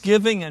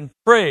thanksgiving and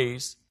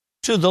praise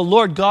to the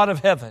Lord God of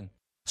heaven,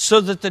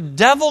 so that the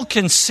devil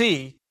can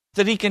see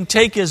that he can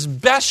take his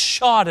best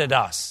shot at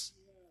us.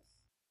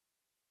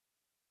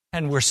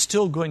 And we're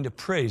still going to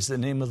praise the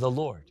name of the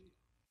Lord.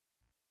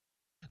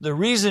 The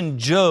reason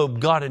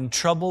Job got in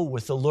trouble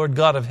with the Lord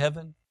God of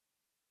heaven,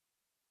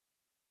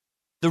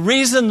 the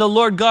reason the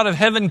Lord God of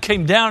heaven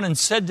came down and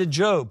said to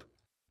Job,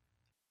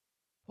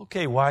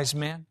 "Okay, wise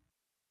man,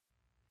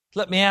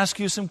 let me ask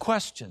you some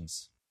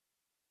questions.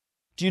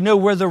 Do you know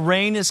where the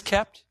rain is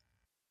kept?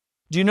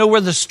 Do you know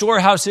where the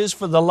storehouse is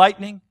for the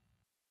lightning?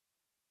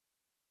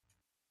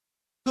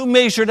 Who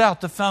measured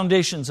out the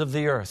foundations of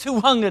the earth? Who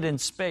hung it in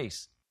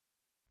space?"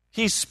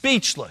 He's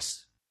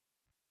speechless.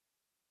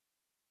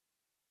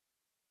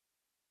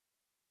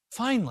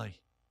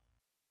 Finally,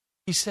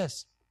 he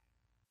says,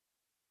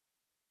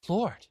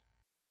 "Lord,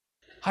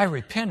 I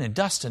repent in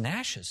dust and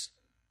ashes.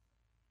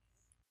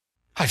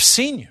 I've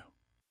seen you.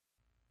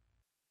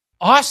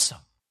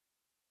 Awesome.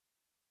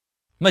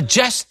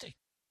 Majestic.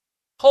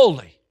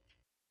 Holy."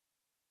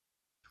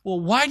 Well,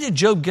 why did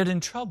Job get in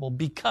trouble?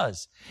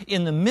 Because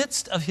in the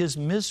midst of his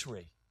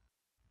misery,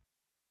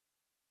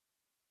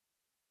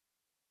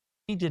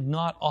 he did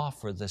not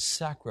offer the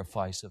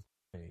sacrifice of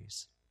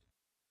praise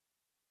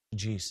to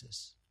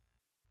Jesus.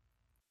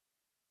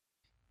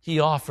 He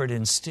offered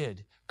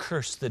instead,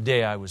 "Curse the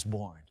day I was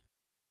born.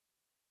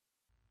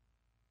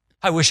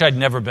 I wish I'd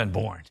never been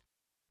born.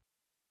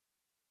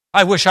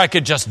 I wish I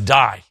could just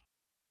die.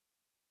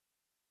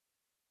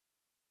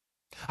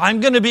 I'm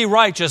going to be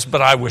righteous,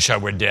 but I wish I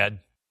were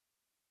dead.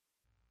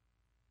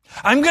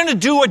 I'm going to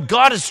do what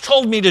God has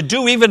told me to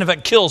do, even if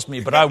it kills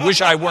me, but I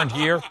wish I weren't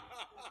here."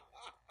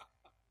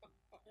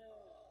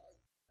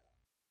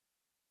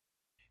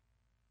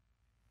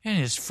 And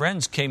his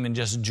friends came and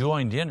just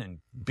joined in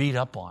and beat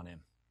up on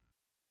him.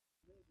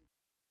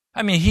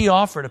 I mean, he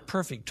offered a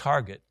perfect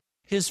target.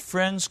 His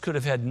friends could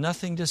have had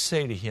nothing to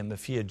say to him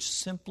if he had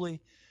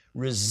simply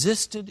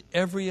resisted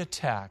every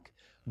attack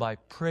by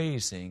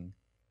praising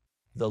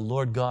the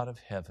Lord God of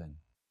heaven.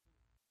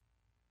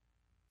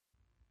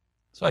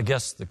 So I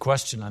guess the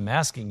question I'm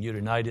asking you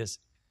tonight is,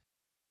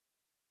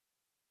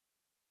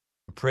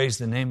 praise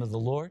the name of the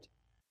Lord?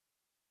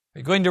 Are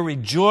you going to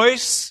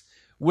rejoice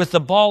with the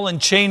ball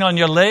and chain on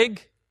your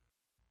leg?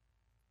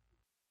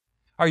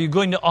 Are you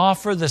going to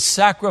offer the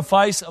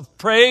sacrifice of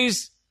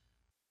praise?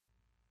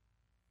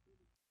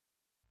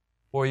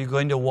 Or are you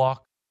going to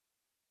walk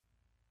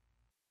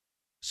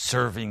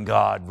serving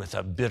God with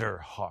a bitter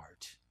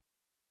heart,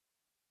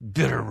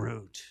 bitter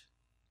root?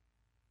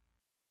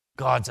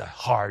 God's a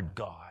hard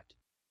God.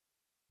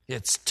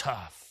 It's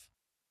tough.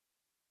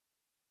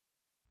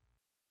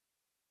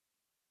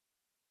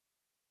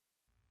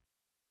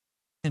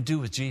 And do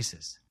with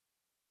Jesus.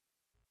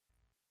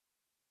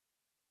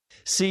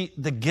 See,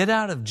 the get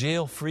out of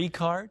jail free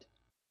card,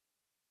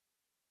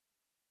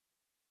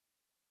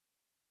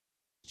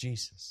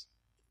 Jesus.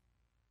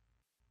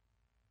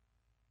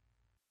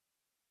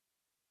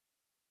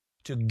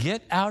 To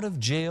get out of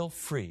jail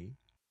free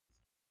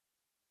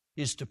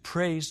is to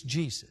praise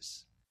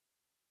Jesus.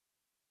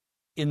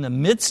 In the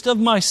midst of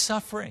my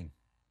suffering,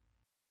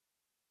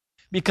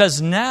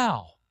 because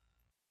now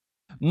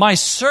my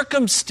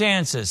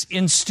circumstances,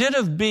 instead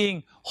of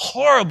being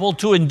horrible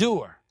to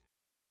endure,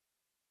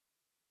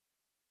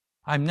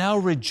 I'm now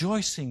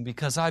rejoicing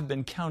because I've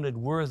been counted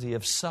worthy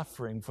of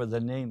suffering for the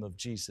name of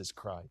Jesus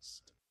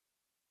Christ.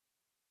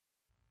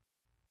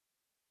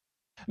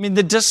 I mean,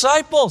 the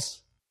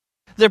disciples,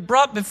 they're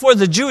brought before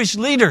the Jewish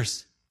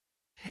leaders,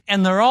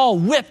 and they're all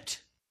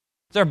whipped.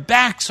 Their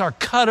backs are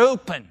cut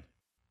open.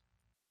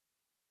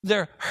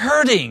 They're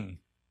hurting.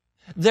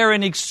 They're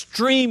in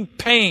extreme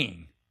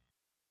pain.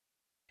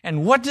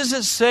 And what does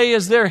it say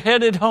as they're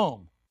headed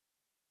home?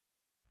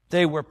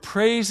 They were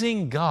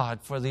praising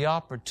God for the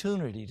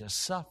opportunity to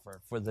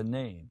suffer for the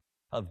name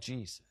of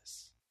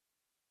Jesus.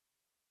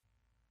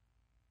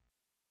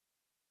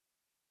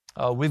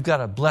 We've got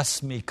a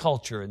bless me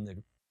culture in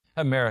the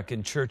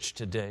American church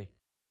today.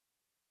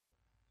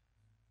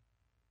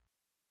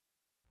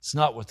 It's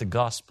not what the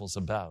gospel's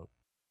about.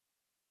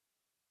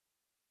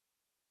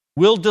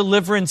 Will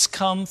deliverance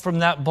come from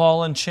that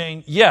ball and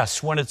chain?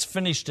 Yes, when it's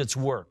finished its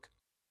work.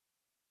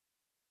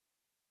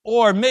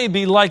 Or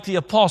maybe like the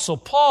Apostle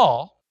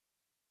Paul,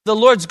 the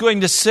Lord's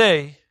going to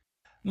say,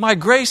 "My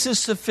grace is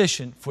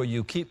sufficient for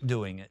you. Keep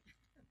doing it."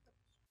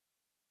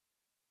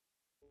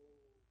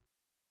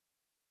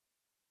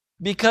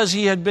 because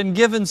he had been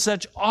given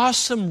such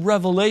awesome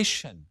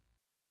revelation,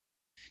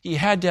 he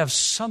had to have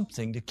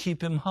something to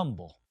keep him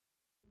humble.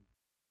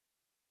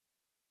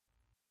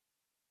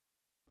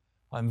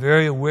 I'm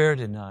very aware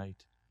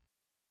tonight,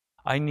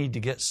 I need to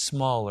get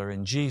smaller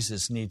and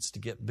Jesus needs to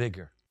get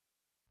bigger.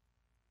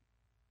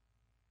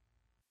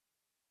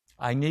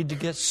 I need to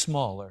get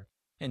smaller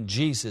and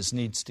Jesus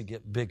needs to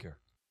get bigger.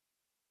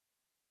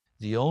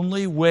 The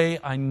only way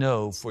I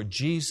know for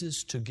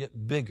Jesus to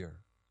get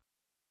bigger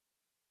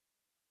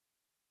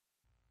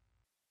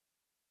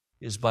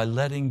is by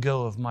letting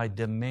go of my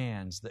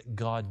demands that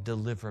God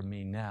deliver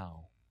me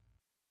now.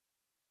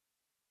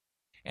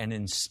 And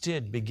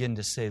instead begin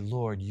to say,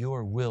 Lord,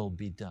 your will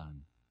be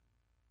done.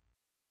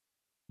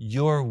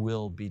 Your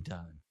will be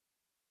done.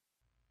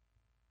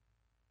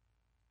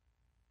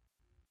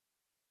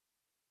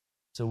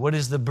 So what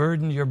is the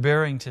burden you're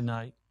bearing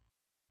tonight?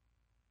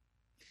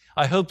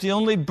 I hope the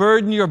only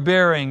burden you're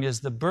bearing is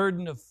the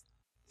burden of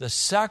the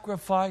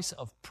sacrifice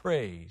of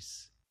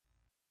praise,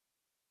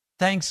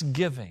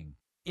 thanksgiving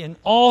in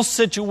all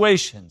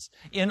situations,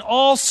 in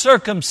all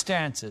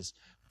circumstances,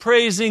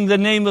 praising the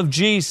name of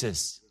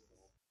Jesus.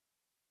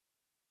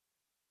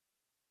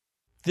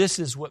 This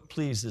is what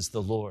pleases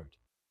the Lord.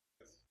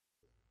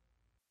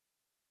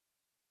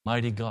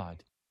 Mighty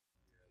God,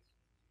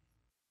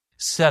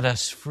 set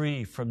us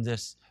free from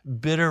this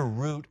bitter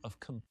root of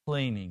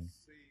complaining.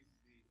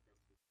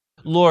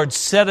 Lord,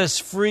 set us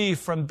free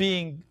from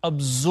being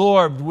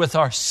absorbed with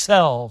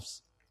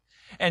ourselves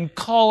and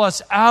call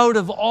us out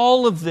of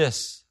all of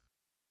this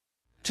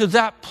to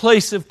that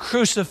place of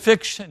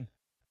crucifixion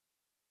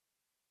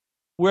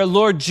where,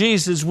 Lord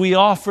Jesus, we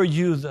offer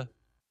you the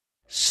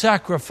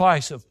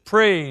sacrifice of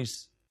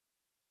praise,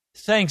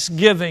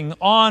 thanksgiving,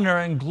 honor,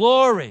 and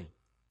glory.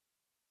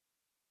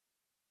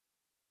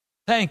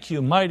 Thank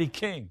you, mighty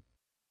King.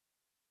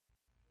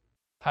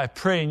 I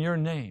pray in your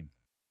name.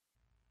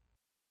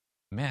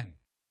 Amen.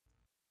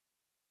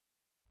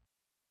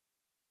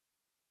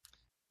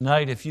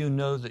 Tonight, if you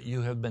know that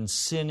you have been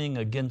sinning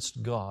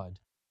against God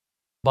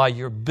by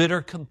your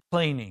bitter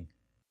complaining,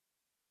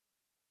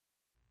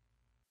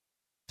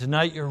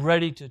 tonight you're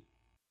ready to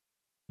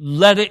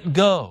let it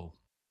go.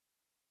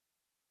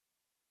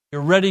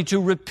 You're ready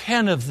to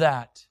repent of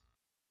that.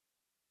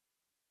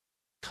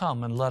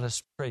 Come and let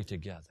us pray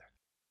together.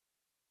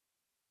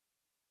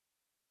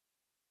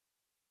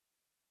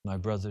 My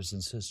brothers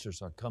and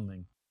sisters are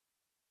coming.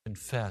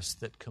 Confess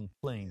that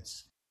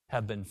complaints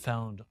have been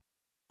found in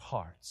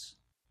hearts.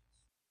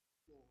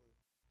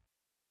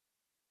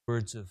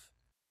 Words of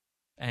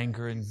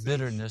anger and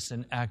bitterness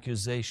and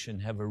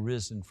accusation have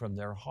arisen from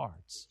their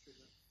hearts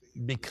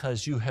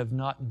because you have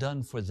not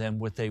done for them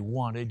what they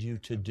wanted you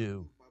to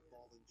do.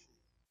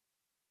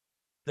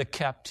 The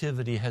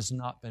captivity has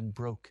not been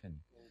broken.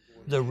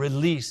 The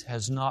release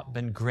has not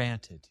been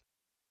granted.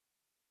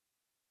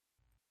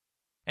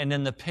 And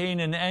in the pain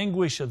and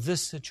anguish of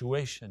this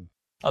situation,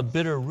 a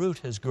bitter root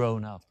has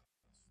grown up.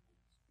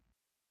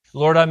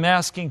 Lord, I'm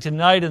asking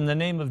tonight in the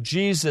name of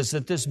Jesus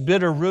that this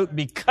bitter root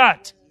be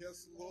cut.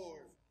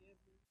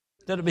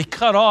 That it be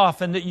cut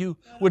off and that you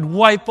would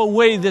wipe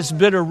away this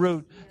bitter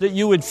root. That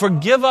you would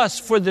forgive us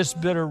for this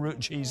bitter root,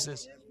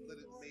 Jesus.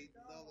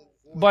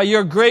 By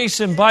your grace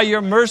and by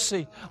your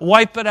mercy,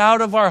 wipe it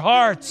out of our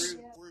hearts.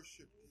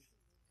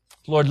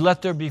 Lord,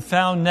 let there be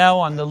found now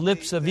on the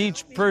lips of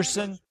each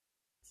person.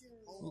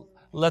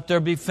 Let there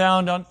be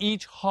found on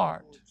each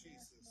heart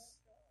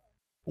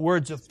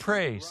words of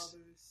praise,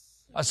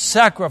 a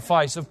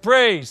sacrifice of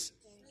praise,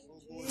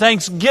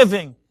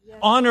 thanksgiving,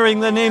 honoring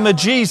the name of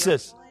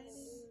Jesus.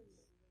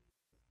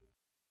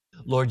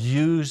 Lord,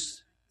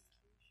 use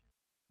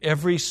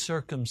every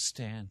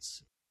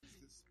circumstance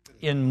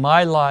in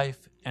my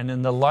life and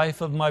in the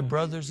life of my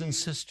brothers and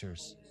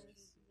sisters.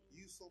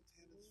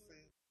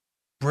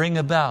 Bring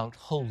about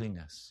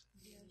holiness.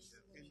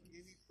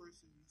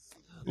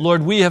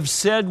 Lord, we have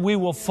said we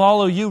will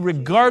follow you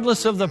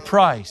regardless of the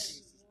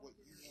price.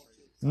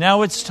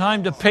 Now it's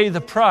time to pay the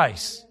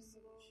price.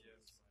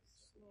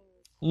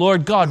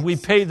 Lord God, we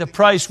pay the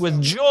price with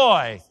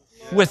joy,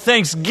 with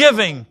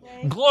thanksgiving,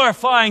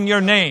 glorifying your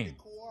name.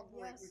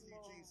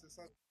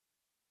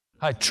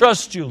 I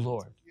trust you,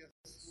 Lord.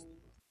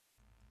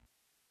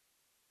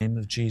 In the name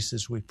of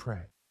Jesus we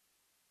pray.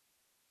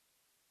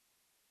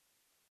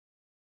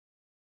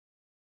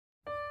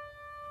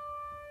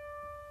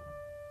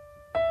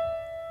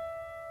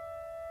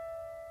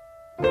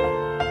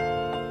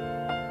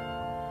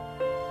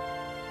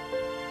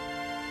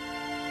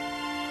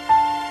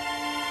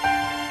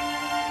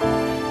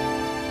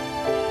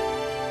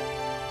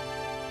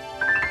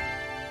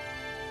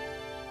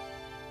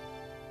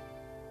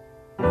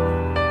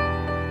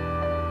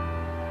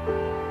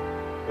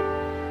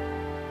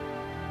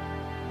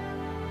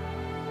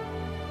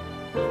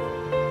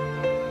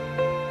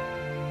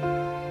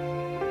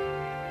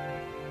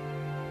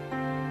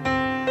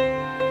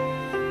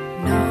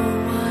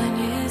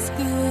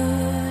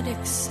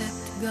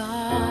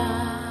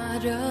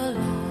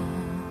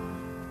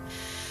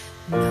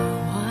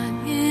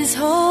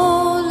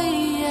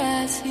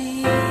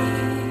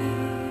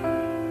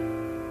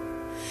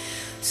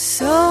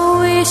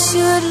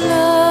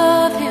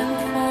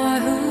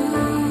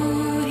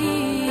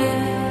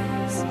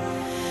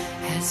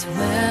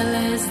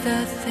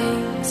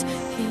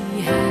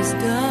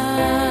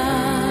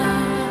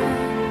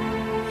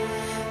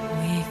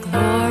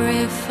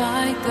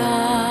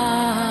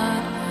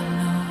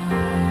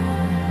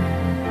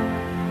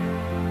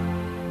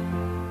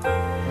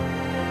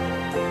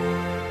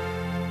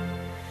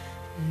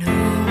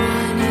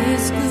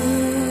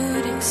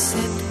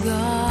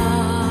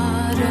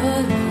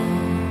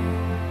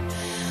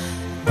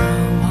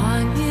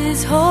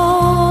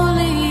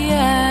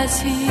 as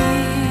He.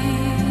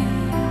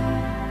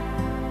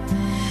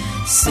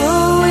 So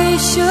we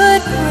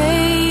should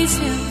praise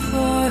Him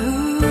for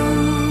who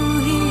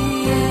He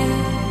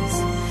is,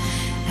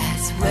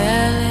 as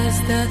well as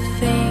the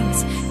things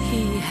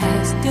He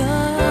has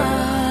done.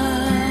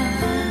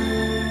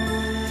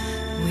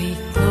 We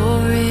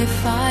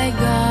glorify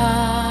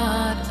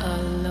God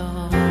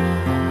alone.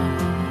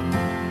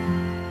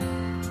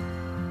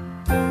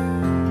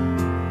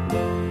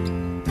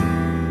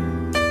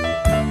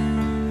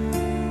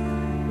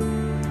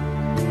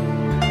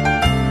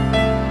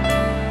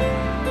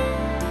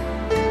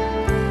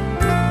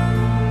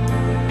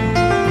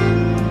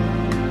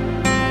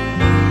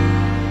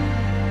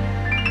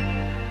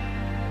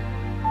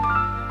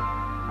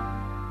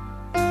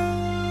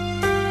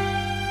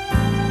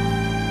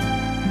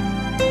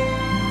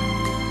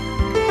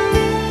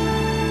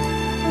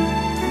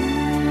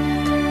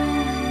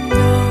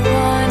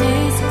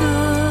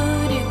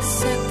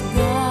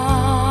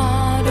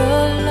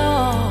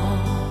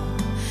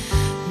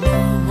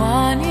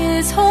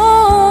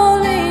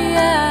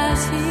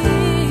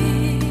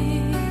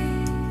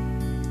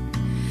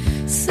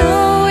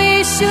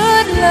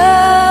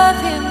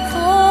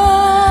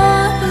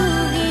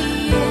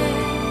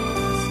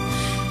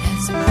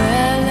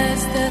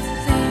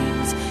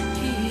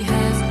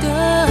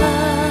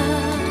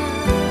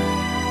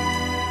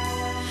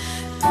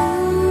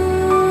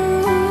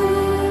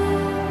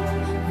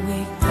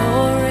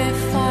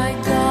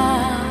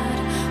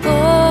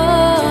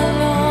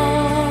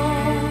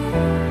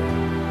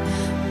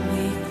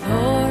 We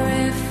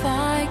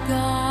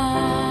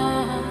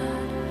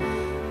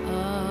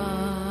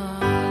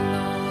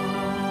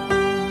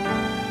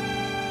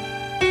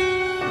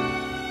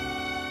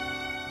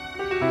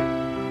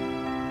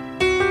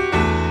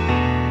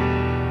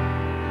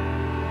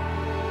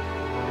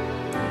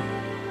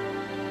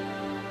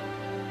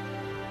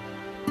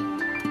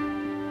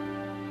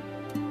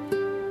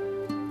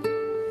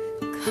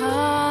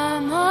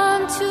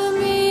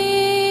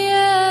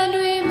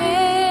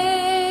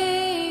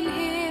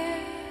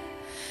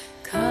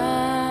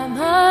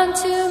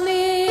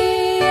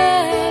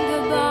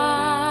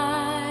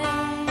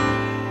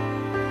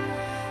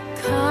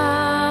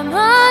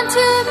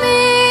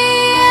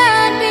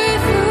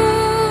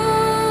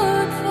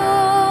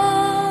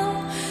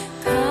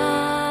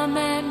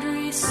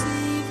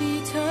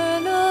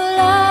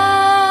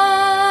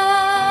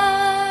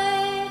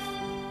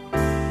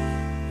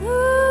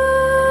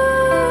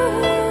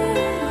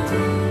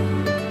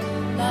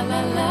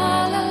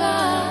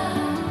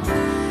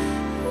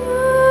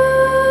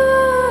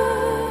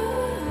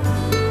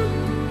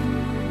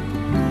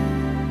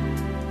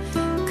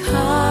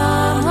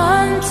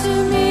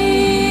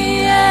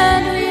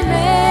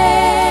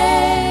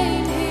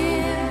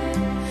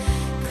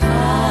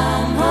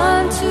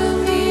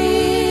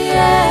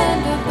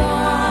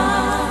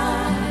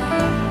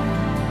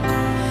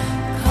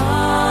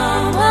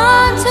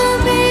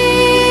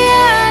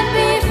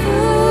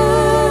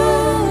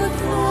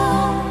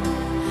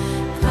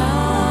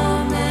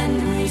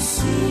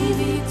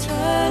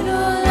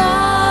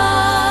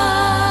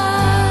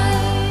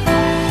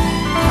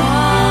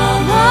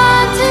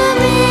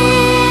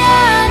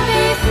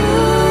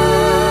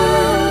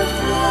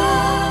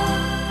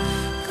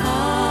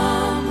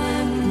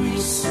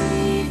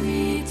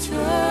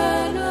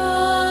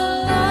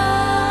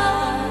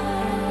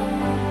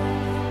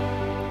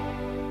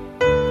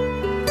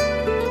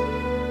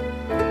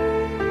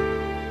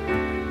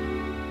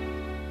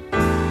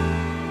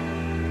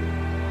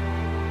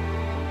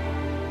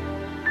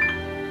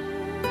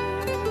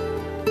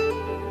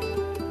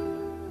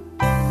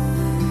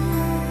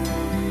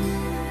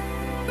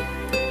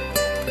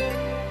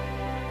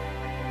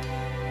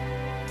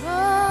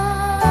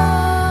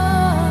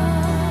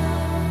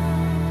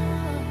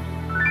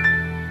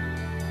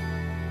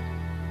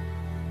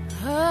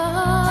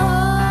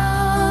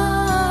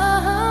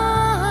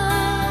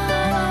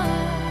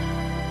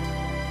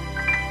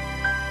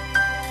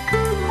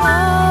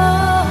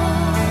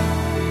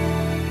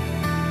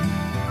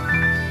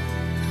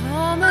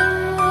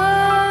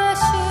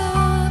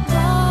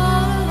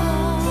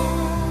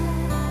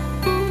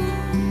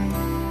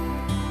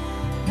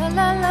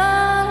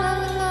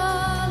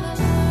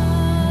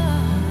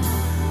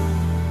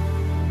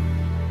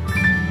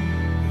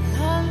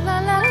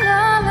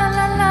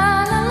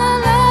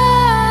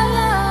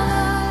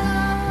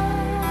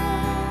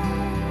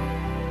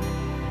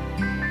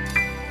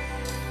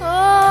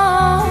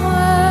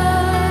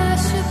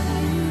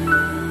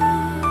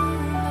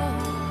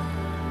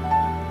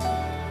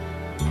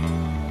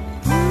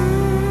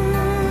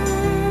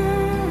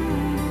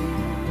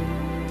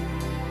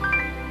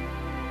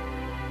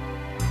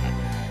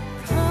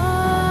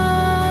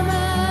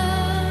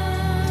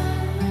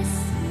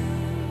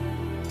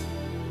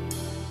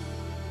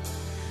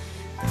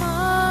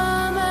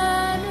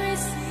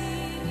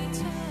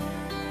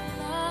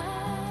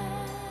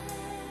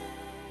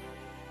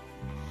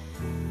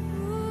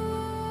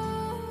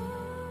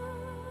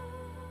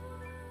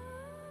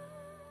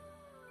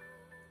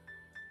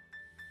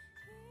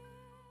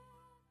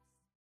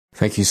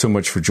Thank you so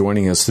much for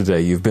joining us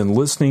today. You've been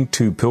listening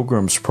to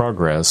Pilgrim's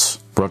Progress,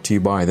 brought to you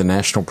by the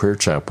National Prayer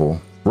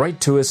Chapel. Write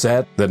to us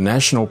at the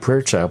National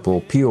Prayer Chapel,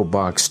 P.O.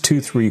 Box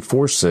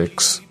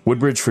 2346,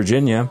 Woodbridge,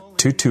 Virginia,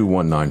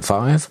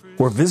 22195,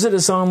 or visit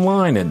us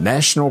online at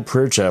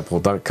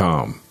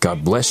nationalprayerchapel.com.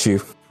 God bless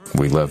you.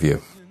 We love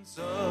you.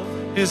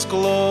 His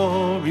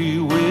glory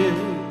with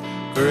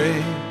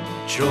great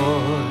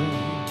joy,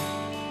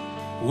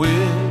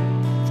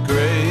 with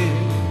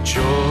great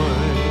joy.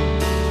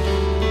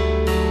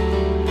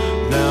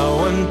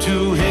 Now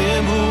unto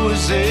him who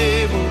is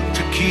able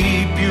to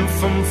keep you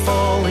from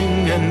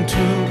falling and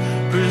to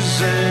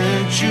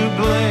present you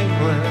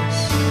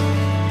blameless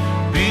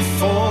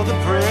before the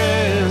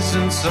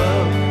presence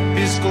of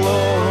his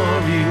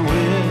glory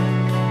with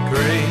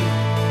great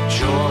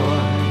joy,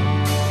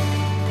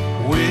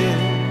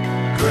 with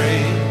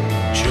great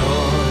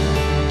joy.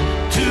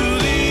 To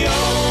the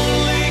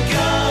only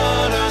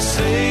God our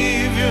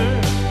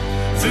Savior,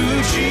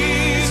 through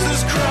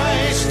Jesus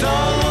Christ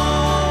our Lord.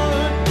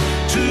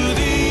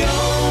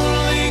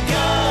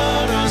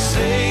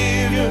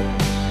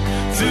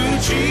 Through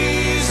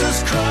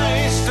Jesus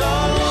Christ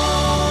our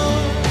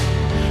Lord,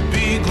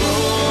 be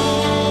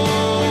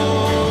glory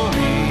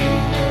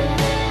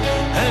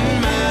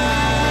and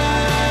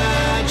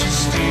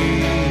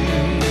majesty,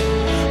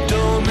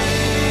 dominion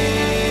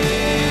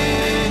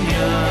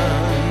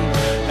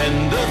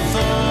and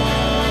authority,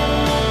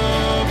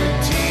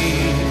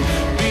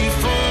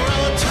 before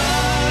all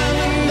time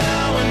and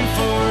now and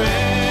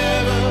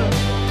forever,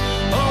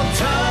 all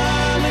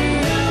time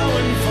and now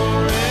and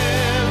forever.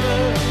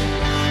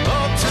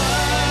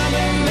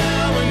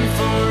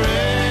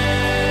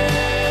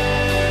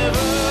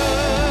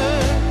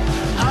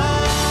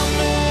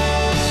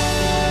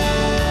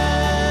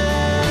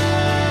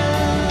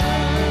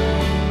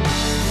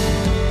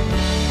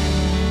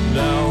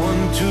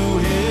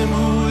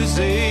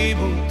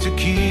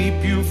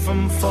 Keep you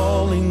from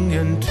falling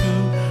and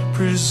to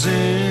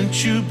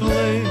present you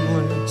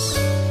blameless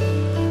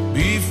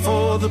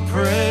before the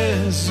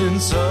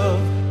presence of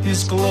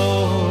his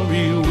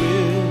glory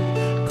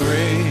with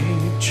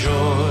great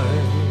joy.